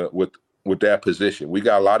with that position. We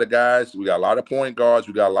got a lot of guys. We got a lot of point guards.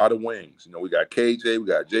 We got a lot of wings. We got KJ. We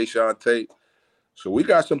got Jayshawn Tate. So we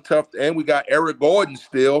got some tough – and we got Eric Gordon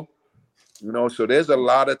still. So there's a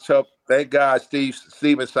lot of tough – thank God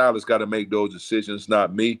Steven Silas got to make those decisions,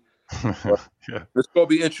 not me. It's going to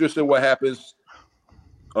be interesting what happens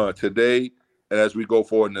today and as we go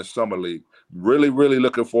forward in the summer league. Really, really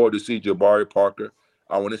looking forward to see Jabari Parker.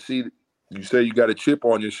 I want to see – you say you got a chip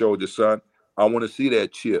on your shoulder, son. I want to see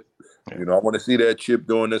that chip. I want to see that chip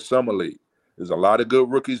during this summer league. There's a lot of good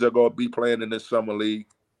rookies that are going to be playing in this summer league.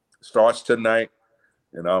 Starts tonight.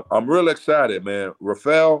 And I'm real excited, man.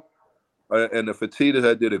 Rafael and the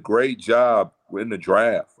Fertittas did a great job in the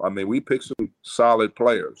draft. I mean, we picked some solid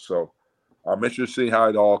players. So I'm interested to see how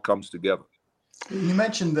it all comes together. You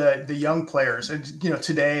mentioned the young players, and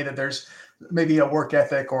today that there's maybe a work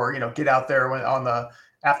ethic or get out there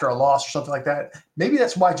after a loss or something like that. Maybe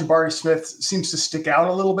that's why Jabari Smith seems to stick out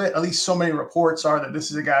a little bit. At least so many reports are that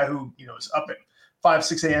this is a guy who is up at 5,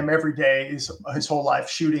 6 a.m. every day, his whole life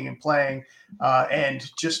shooting and playing, and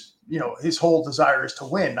just his whole desire is to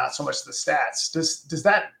win, not so much the stats. Does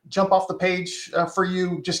that jump off the page for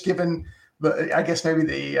you? Just given I guess maybe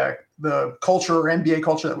the culture or NBA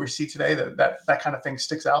culture that we see today, that kind of thing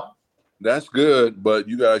sticks out. That's good, but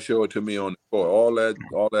you gotta show it to me on the court.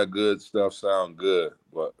 All that good stuff sound good,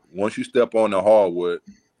 but once you step on the hardwood,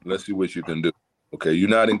 let's see what you can do. Okay, you're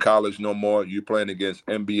not in college no more. You're playing against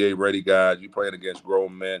NBA-ready guys. You're playing against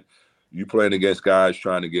grown men. You're playing against guys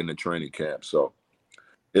trying to get in the training camp. So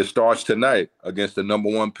it starts tonight against the number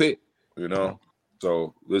 1 pick, you know.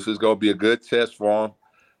 So this is going to be a good test for them.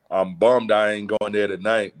 I'm bummed I ain't going there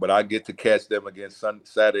tonight, but I get to catch them against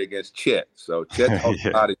Saturday against Chet. So Chet talks a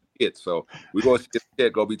lot of shit. So we're going to see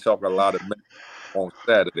Chet going to be talking a lot of mess on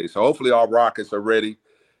Saturday. So hopefully our Rockets are ready.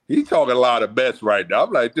 He talking a lot of mess right now.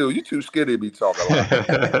 I'm like, dude, you too skinny to be talking a lot.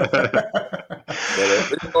 But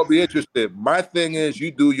it's going to be interesting. My thing is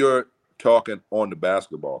you do your talking on the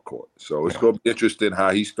basketball court. So it's going to be interesting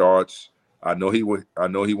how he starts. I know he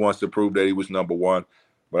wants to prove that he was number 1.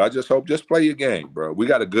 But I just hope play your game, bro. We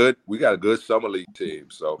got a good summer league team.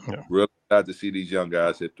 So really glad to see these young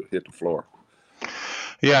guys hit the floor.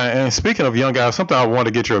 Yeah, and speaking of young guys, something I want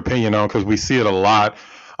to get your opinion on because we see it a lot,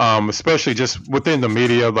 especially just within the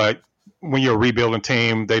media. Like when you're a rebuilding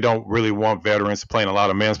team, they don't really want veterans playing a lot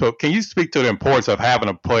of minutes. But can you speak to the importance of having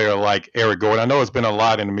a player like Eric Gordon? I know it's been a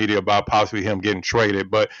lot in the media about possibly him getting traded,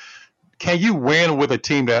 but can you win with a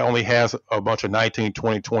team that only has a bunch of 19,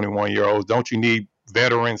 20, 21-year-olds? Don't you need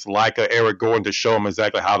veterans like Eric Gordon to show them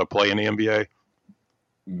exactly how to play in the NBA?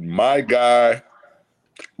 My guy,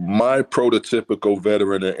 my prototypical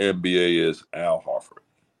veteran in NBA is Al Horford.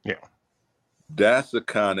 Yeah. That's the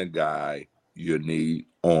kind of guy you need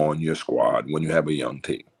on your squad when you have a young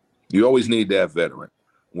team. You always need that veteran.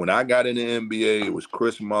 When I got in the NBA, it was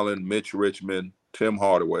Chris Mullin, Mitch Richmond, Tim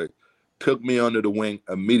Hardaway. Took me under the wing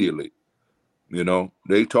immediately. You know,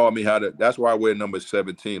 they taught me how to. That's why I wear number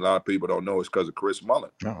 17. A lot of people don't know it's because of Chris Mullin.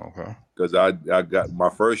 Oh, okay. Because I got my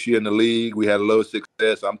first year in the league. We had a little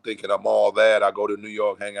success. I'm thinking I'm all that. I go to New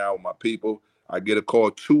York, hang out with my people. I get a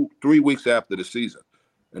call 2-3 weeks after the season,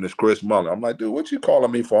 and it's Chris Mullin. I'm like, dude, what you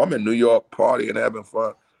calling me for? I'm in New York partying, having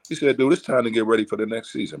fun. He said, dude, it's time to get ready for the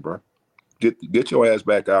next season, bro. Get your ass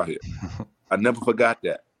back out here. I never forgot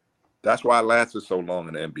that. That's why I lasted so long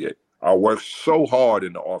in the NBA. I worked so hard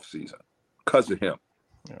in the offseason. Because of him.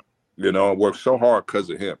 Yeah. You know, I worked so hard because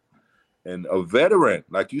of him. And a veteran,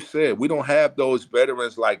 like you said, we don't have those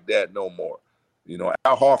veterans like that no more. You know,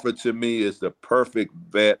 Al Horford to me is the perfect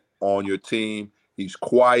vet on your team. He's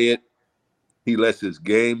quiet. He lets his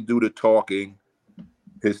game do the talking.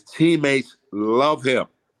 His teammates love him.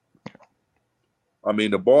 I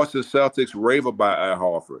mean, the Boston Celtics rave about Al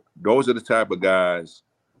Horford. Those are the type of guys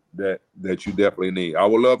that you definitely need. I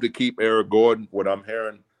would love to keep Eric Gordon. What I'm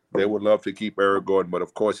hearing, they would love to keep Eric Gordon, but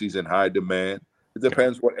of course he's in high demand. It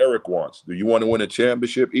depends what Eric wants. Do you want to win a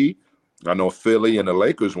championship, E? I know Philly and the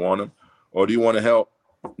Lakers want him. Or do you want to help,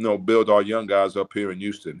 build our young guys up here in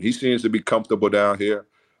Houston? He seems to be comfortable down here.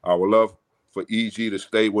 I would love for EG to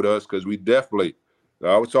stay with us because we definitely,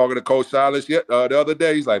 I was talking to Coach Silas the other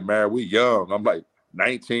day. He's like, man, we young. I'm like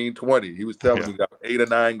 19, 20. He was telling me we got 8 or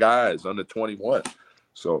 9 guys under 21.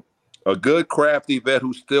 So a good crafty vet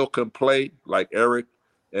who still can play like Eric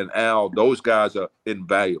and Al, those guys are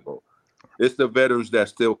invaluable. It's the veterans that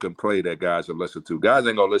still can play that guys will listen to. Guys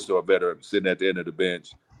ain't going to listen to a veteran sitting at the end of the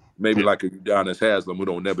bench, maybe like a Udonis Haslem who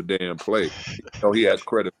don't never damn play. He has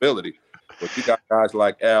credibility. But you got guys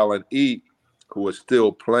like Al and E who are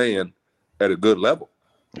still playing at a good level,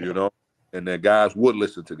 and then guys would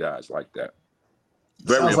listen to guys like that.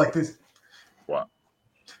 Sounds like this. Wow.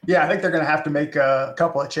 Yeah, I think they're going to have to make a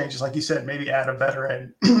couple of changes. Like you said, maybe add a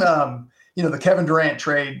veteran. The Kevin Durant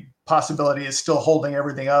trade possibility is still holding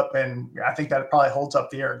everything up, and I think that probably holds up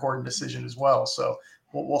the Eric Gordon decision as well. So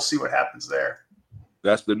we'll see what happens there.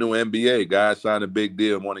 That's the new NBA. Guys sign a big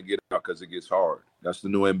deal and want to get out because it gets hard. That's the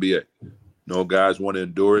new NBA. Guys want to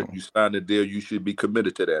endure it. You sign the deal, you should be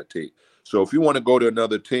committed to that team. So if you want to go to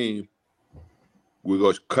another team, we're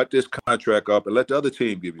going to cut this contract up and let the other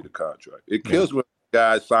team give you the contract. It kills when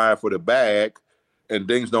guys sign for the bag and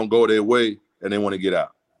things don't go their way and they want to get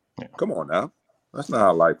out. Yeah. Come on now. That's not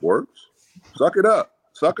how life works. Suck it up.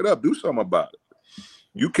 Suck it up. Do something about it.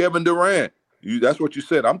 You Kevin Durant. That's what you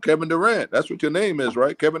said. I'm Kevin Durant. That's what your name is,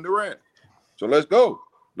 right? Kevin Durant. So let's go.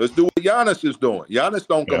 Let's do what Giannis is doing. Giannis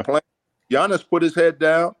don't complain. Giannis put his head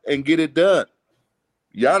down and get it done.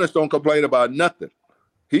 Giannis don't complain about nothing.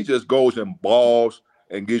 He just goes and balls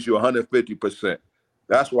and gives you 150%.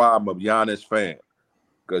 That's why I'm a Giannis fan.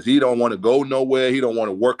 Because he don't want to go nowhere. He don't want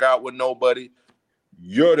to work out with nobody.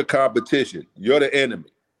 You're the competition. You're the enemy.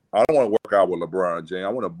 I don't want to work out with LeBron James. I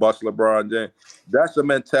want to bust LeBron James. That's the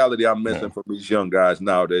mentality I'm missing from these young guys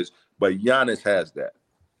nowadays. But Giannis has that.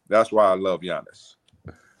 That's why I love Giannis.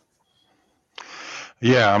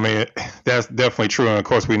 Yeah, I mean, that's definitely true. And, of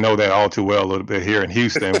course, we know that all too well a little bit here in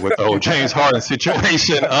Houston with the whole James Harden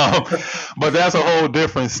situation. But that's a whole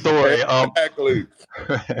different story. Exactly.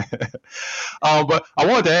 But I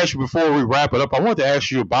wanted to ask you before we wrap it up, I wanted to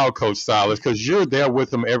ask you about Coach Silas because you're there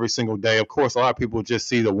with him every single day. Of course, a lot of people just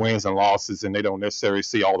see the wins and losses, and they don't necessarily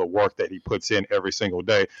see all the work that he puts in every single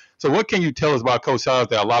day. So what can you tell us about Coach Silas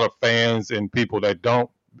that a lot of fans and people that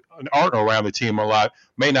aren't around the team a lot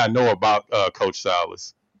may not know about Coach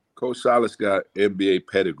Silas? Coach Silas got NBA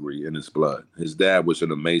pedigree in his blood. His dad was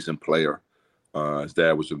an amazing player. His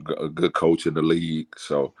dad was a good coach in the league.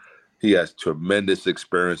 So he has tremendous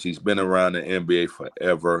experience. He's been around the NBA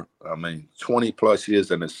forever. 20-plus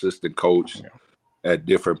years an assistant coach at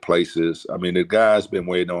different places. The guy's been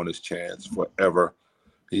waiting on his chance forever.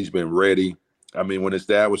 He's been ready. When his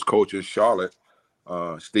dad was coaching Charlotte,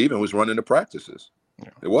 Stephen was running the practices. Yeah.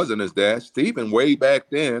 It wasn't his dad. Stephen, way back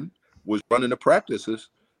then, was running the practices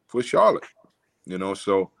for Charlotte.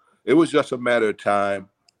 So it was just a matter of time,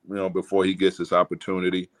 before he gets this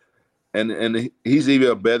opportunity. And he's even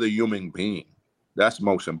a better human being. That's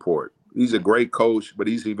most important. He's a great coach, but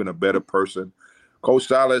he's even a better person. Coach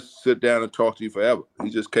Silas sit down and talk to you forever. He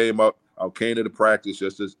just came to the practice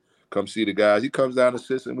just to come see the guys. He comes down and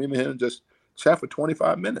sits, and we and him just chat for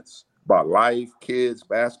 25 minutes about life, kids,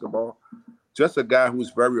 basketball. Just a guy who's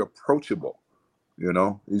very approachable.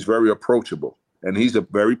 He's very approachable. And he's a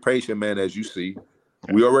very patient man, as you see.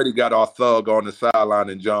 We already got our thug on the sideline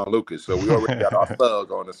in John Lucas, so we already got our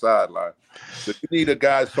thug on the sideline. So you need a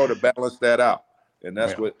guy to sort of balance that out. And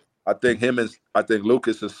that's what I think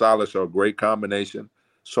Lucas and Silas are a great combination,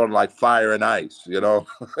 sort of like fire and ice,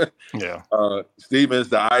 Yeah. Steven's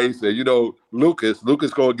the ice, and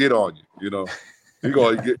Lucas gonna get on you, He's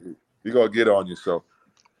gonna get on you. So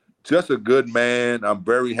just a good man. I'm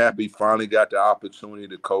very happy he finally got the opportunity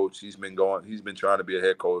to coach. He's been trying to be a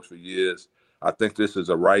head coach for years. I think this is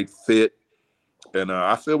a right fit. And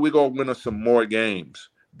I feel we're going to win us some more games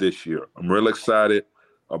this year. I'm real excited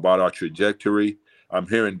about our trajectory. I'm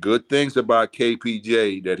hearing good things about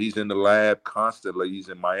KPJ, that he's in the lab constantly. He's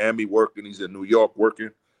in Miami working. He's in New York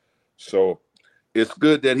working. So it's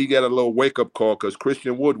good that he got a little wake-up call because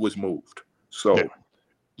Christian Wood was moved. So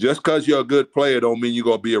just because you're a good player don't mean you're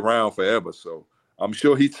going to be around forever. So I'm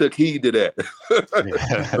sure he took heed to that.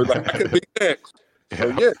 I could be next.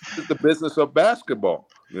 So, it's the business of basketball,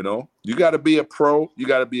 You got to be a pro, you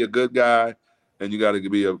got to be a good guy, and you got to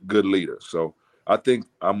be a good leader. So I think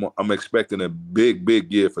I'm expecting a big, big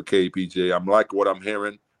year for KPJ. I'm like what I'm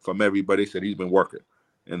hearing from everybody. Said he's been working.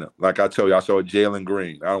 And like I tell you, I saw Jalen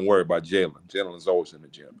Green. I don't worry about Jalen. Jalen is always in the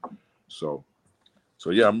gym. So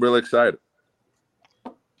I'm really excited.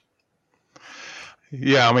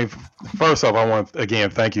 Yeah, first off, I want to, again,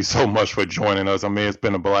 thank you so much for joining us. It's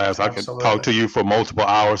been a blast. Absolutely. I could talk to you for multiple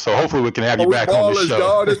hours, so hopefully we can have you back on the show.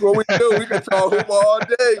 Dog. That's what we do. We can talk hoop all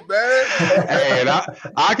day, man. Hey, and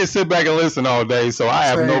I can sit back and listen all day, so I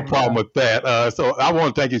have no problem with that. So I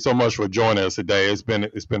want to thank you so much for joining us today. It's been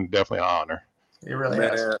definitely an honor. It really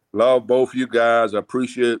has. Love both you guys. I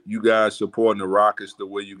appreciate you guys supporting the Rockets the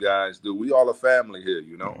way you guys do. We all a family here,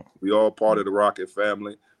 We all part of the Rocket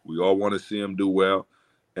family. We all want to see him do well.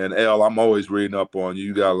 And, El, I'm always reading up on you.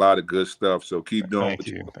 You got a lot of good stuff, so keep doing what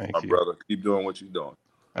you're doing, my brother. Keep doing what you're doing.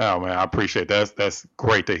 Oh, man, I appreciate that. That's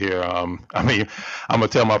great to hear. I'm going to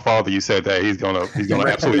tell my father you said that. He's gonna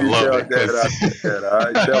absolutely love it. All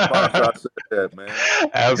right, tell Pops I said that, man.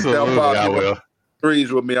 Absolutely, I will.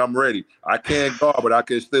 Threes with me, I'm ready. I can't guard, but I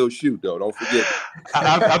can still shoot, though. Don't forget.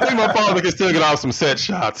 I think my father can still get off some set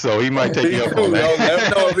shots, so he might take you up on that. Let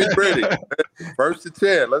him know if he's ready. 1st to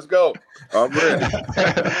 10, let's go. I'm ready.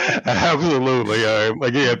 Absolutely.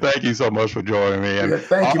 Again, thank you so much for joining me. And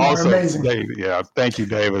thank you. Also, amazing. Dave, thank you,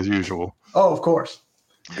 Dave, as usual. Oh, of course.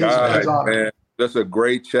 Guys, man, that's a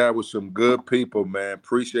great chat with some good people, man.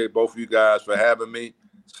 Appreciate both of you guys for having me.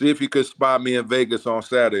 See if you could spot me in Vegas on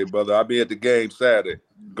Saturday, brother. I'll be at the game Saturday.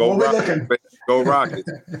 Go Rockets. Go Rockets.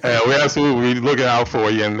 We absolutely looking out for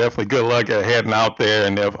you, and definitely good luck at heading out there,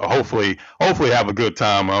 and hopefully have a good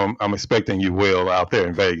time. I'm expecting you will out there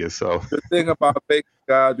in Vegas. So the thing about Vegas,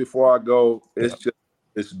 guys, before I go,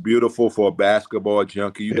 it's beautiful for a basketball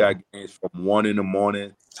junkie. You got games from 1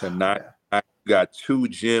 a.m. to 9. You got 2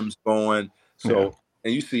 gyms going. So.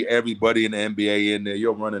 And you see everybody in the NBA in there.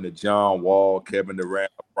 You're running to John Wall, Kevin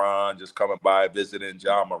Durant, LeBron, just coming by, visiting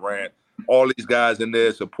John Morant. All these guys in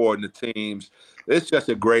there supporting the teams. It's just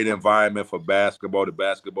a great environment for basketball, the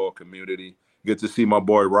basketball community. Get to see my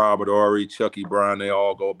boy Robert Horry, Chucky Brown. They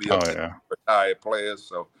all go be retired players.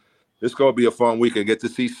 So it's going to be a fun weekend. Get to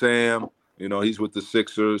see Sam. He's with the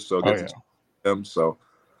Sixers. So get to see him. So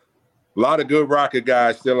a lot of good Rocket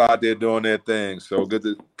guys still out there doing their thing. So good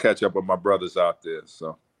to catch up with my brothers out there.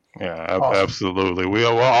 So awesome. Absolutely.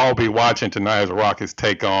 We'll all be watching tonight as the Rockets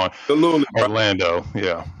take on Orlando.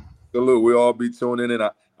 Yeah. Salute. We'll all be tuning in.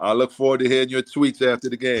 I look forward to hearing your tweets after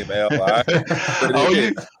the game, Al. All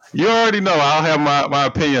right? You already know I'll have my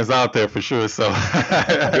opinions out there for sure. So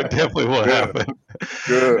it definitely will happen.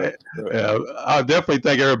 Good. Yeah, I'll definitely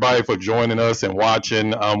thank everybody for joining us and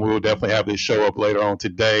watching. We will definitely have this show up later on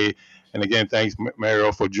today. And again, thanks,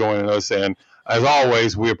 Mario, for joining us. And as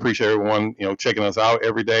always, we appreciate everyone, checking us out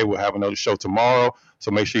every day. We'll have another show tomorrow.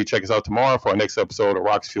 So make sure you check us out tomorrow for our next episode of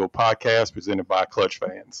Rockets Field Podcast presented by Clutch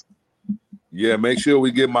Fans. Yeah, make sure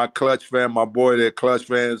we give my Clutch fan, my boy there, Clutch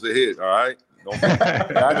Fans, a hit, all right?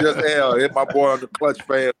 Not just L, hit my boy on the Clutch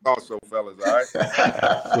Fans also, fellas, all right?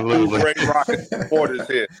 Absolutely. Two great Rockets supporters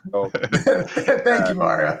here. So. Thank you,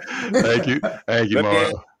 Mario. Thank you,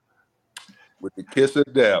 Mario. With the kiss of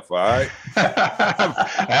death, all right?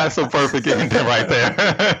 That's a perfect ending right there.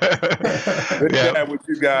 Good chat with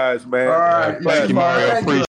you guys, man. All right. Thank you, Mario. Appreciate it.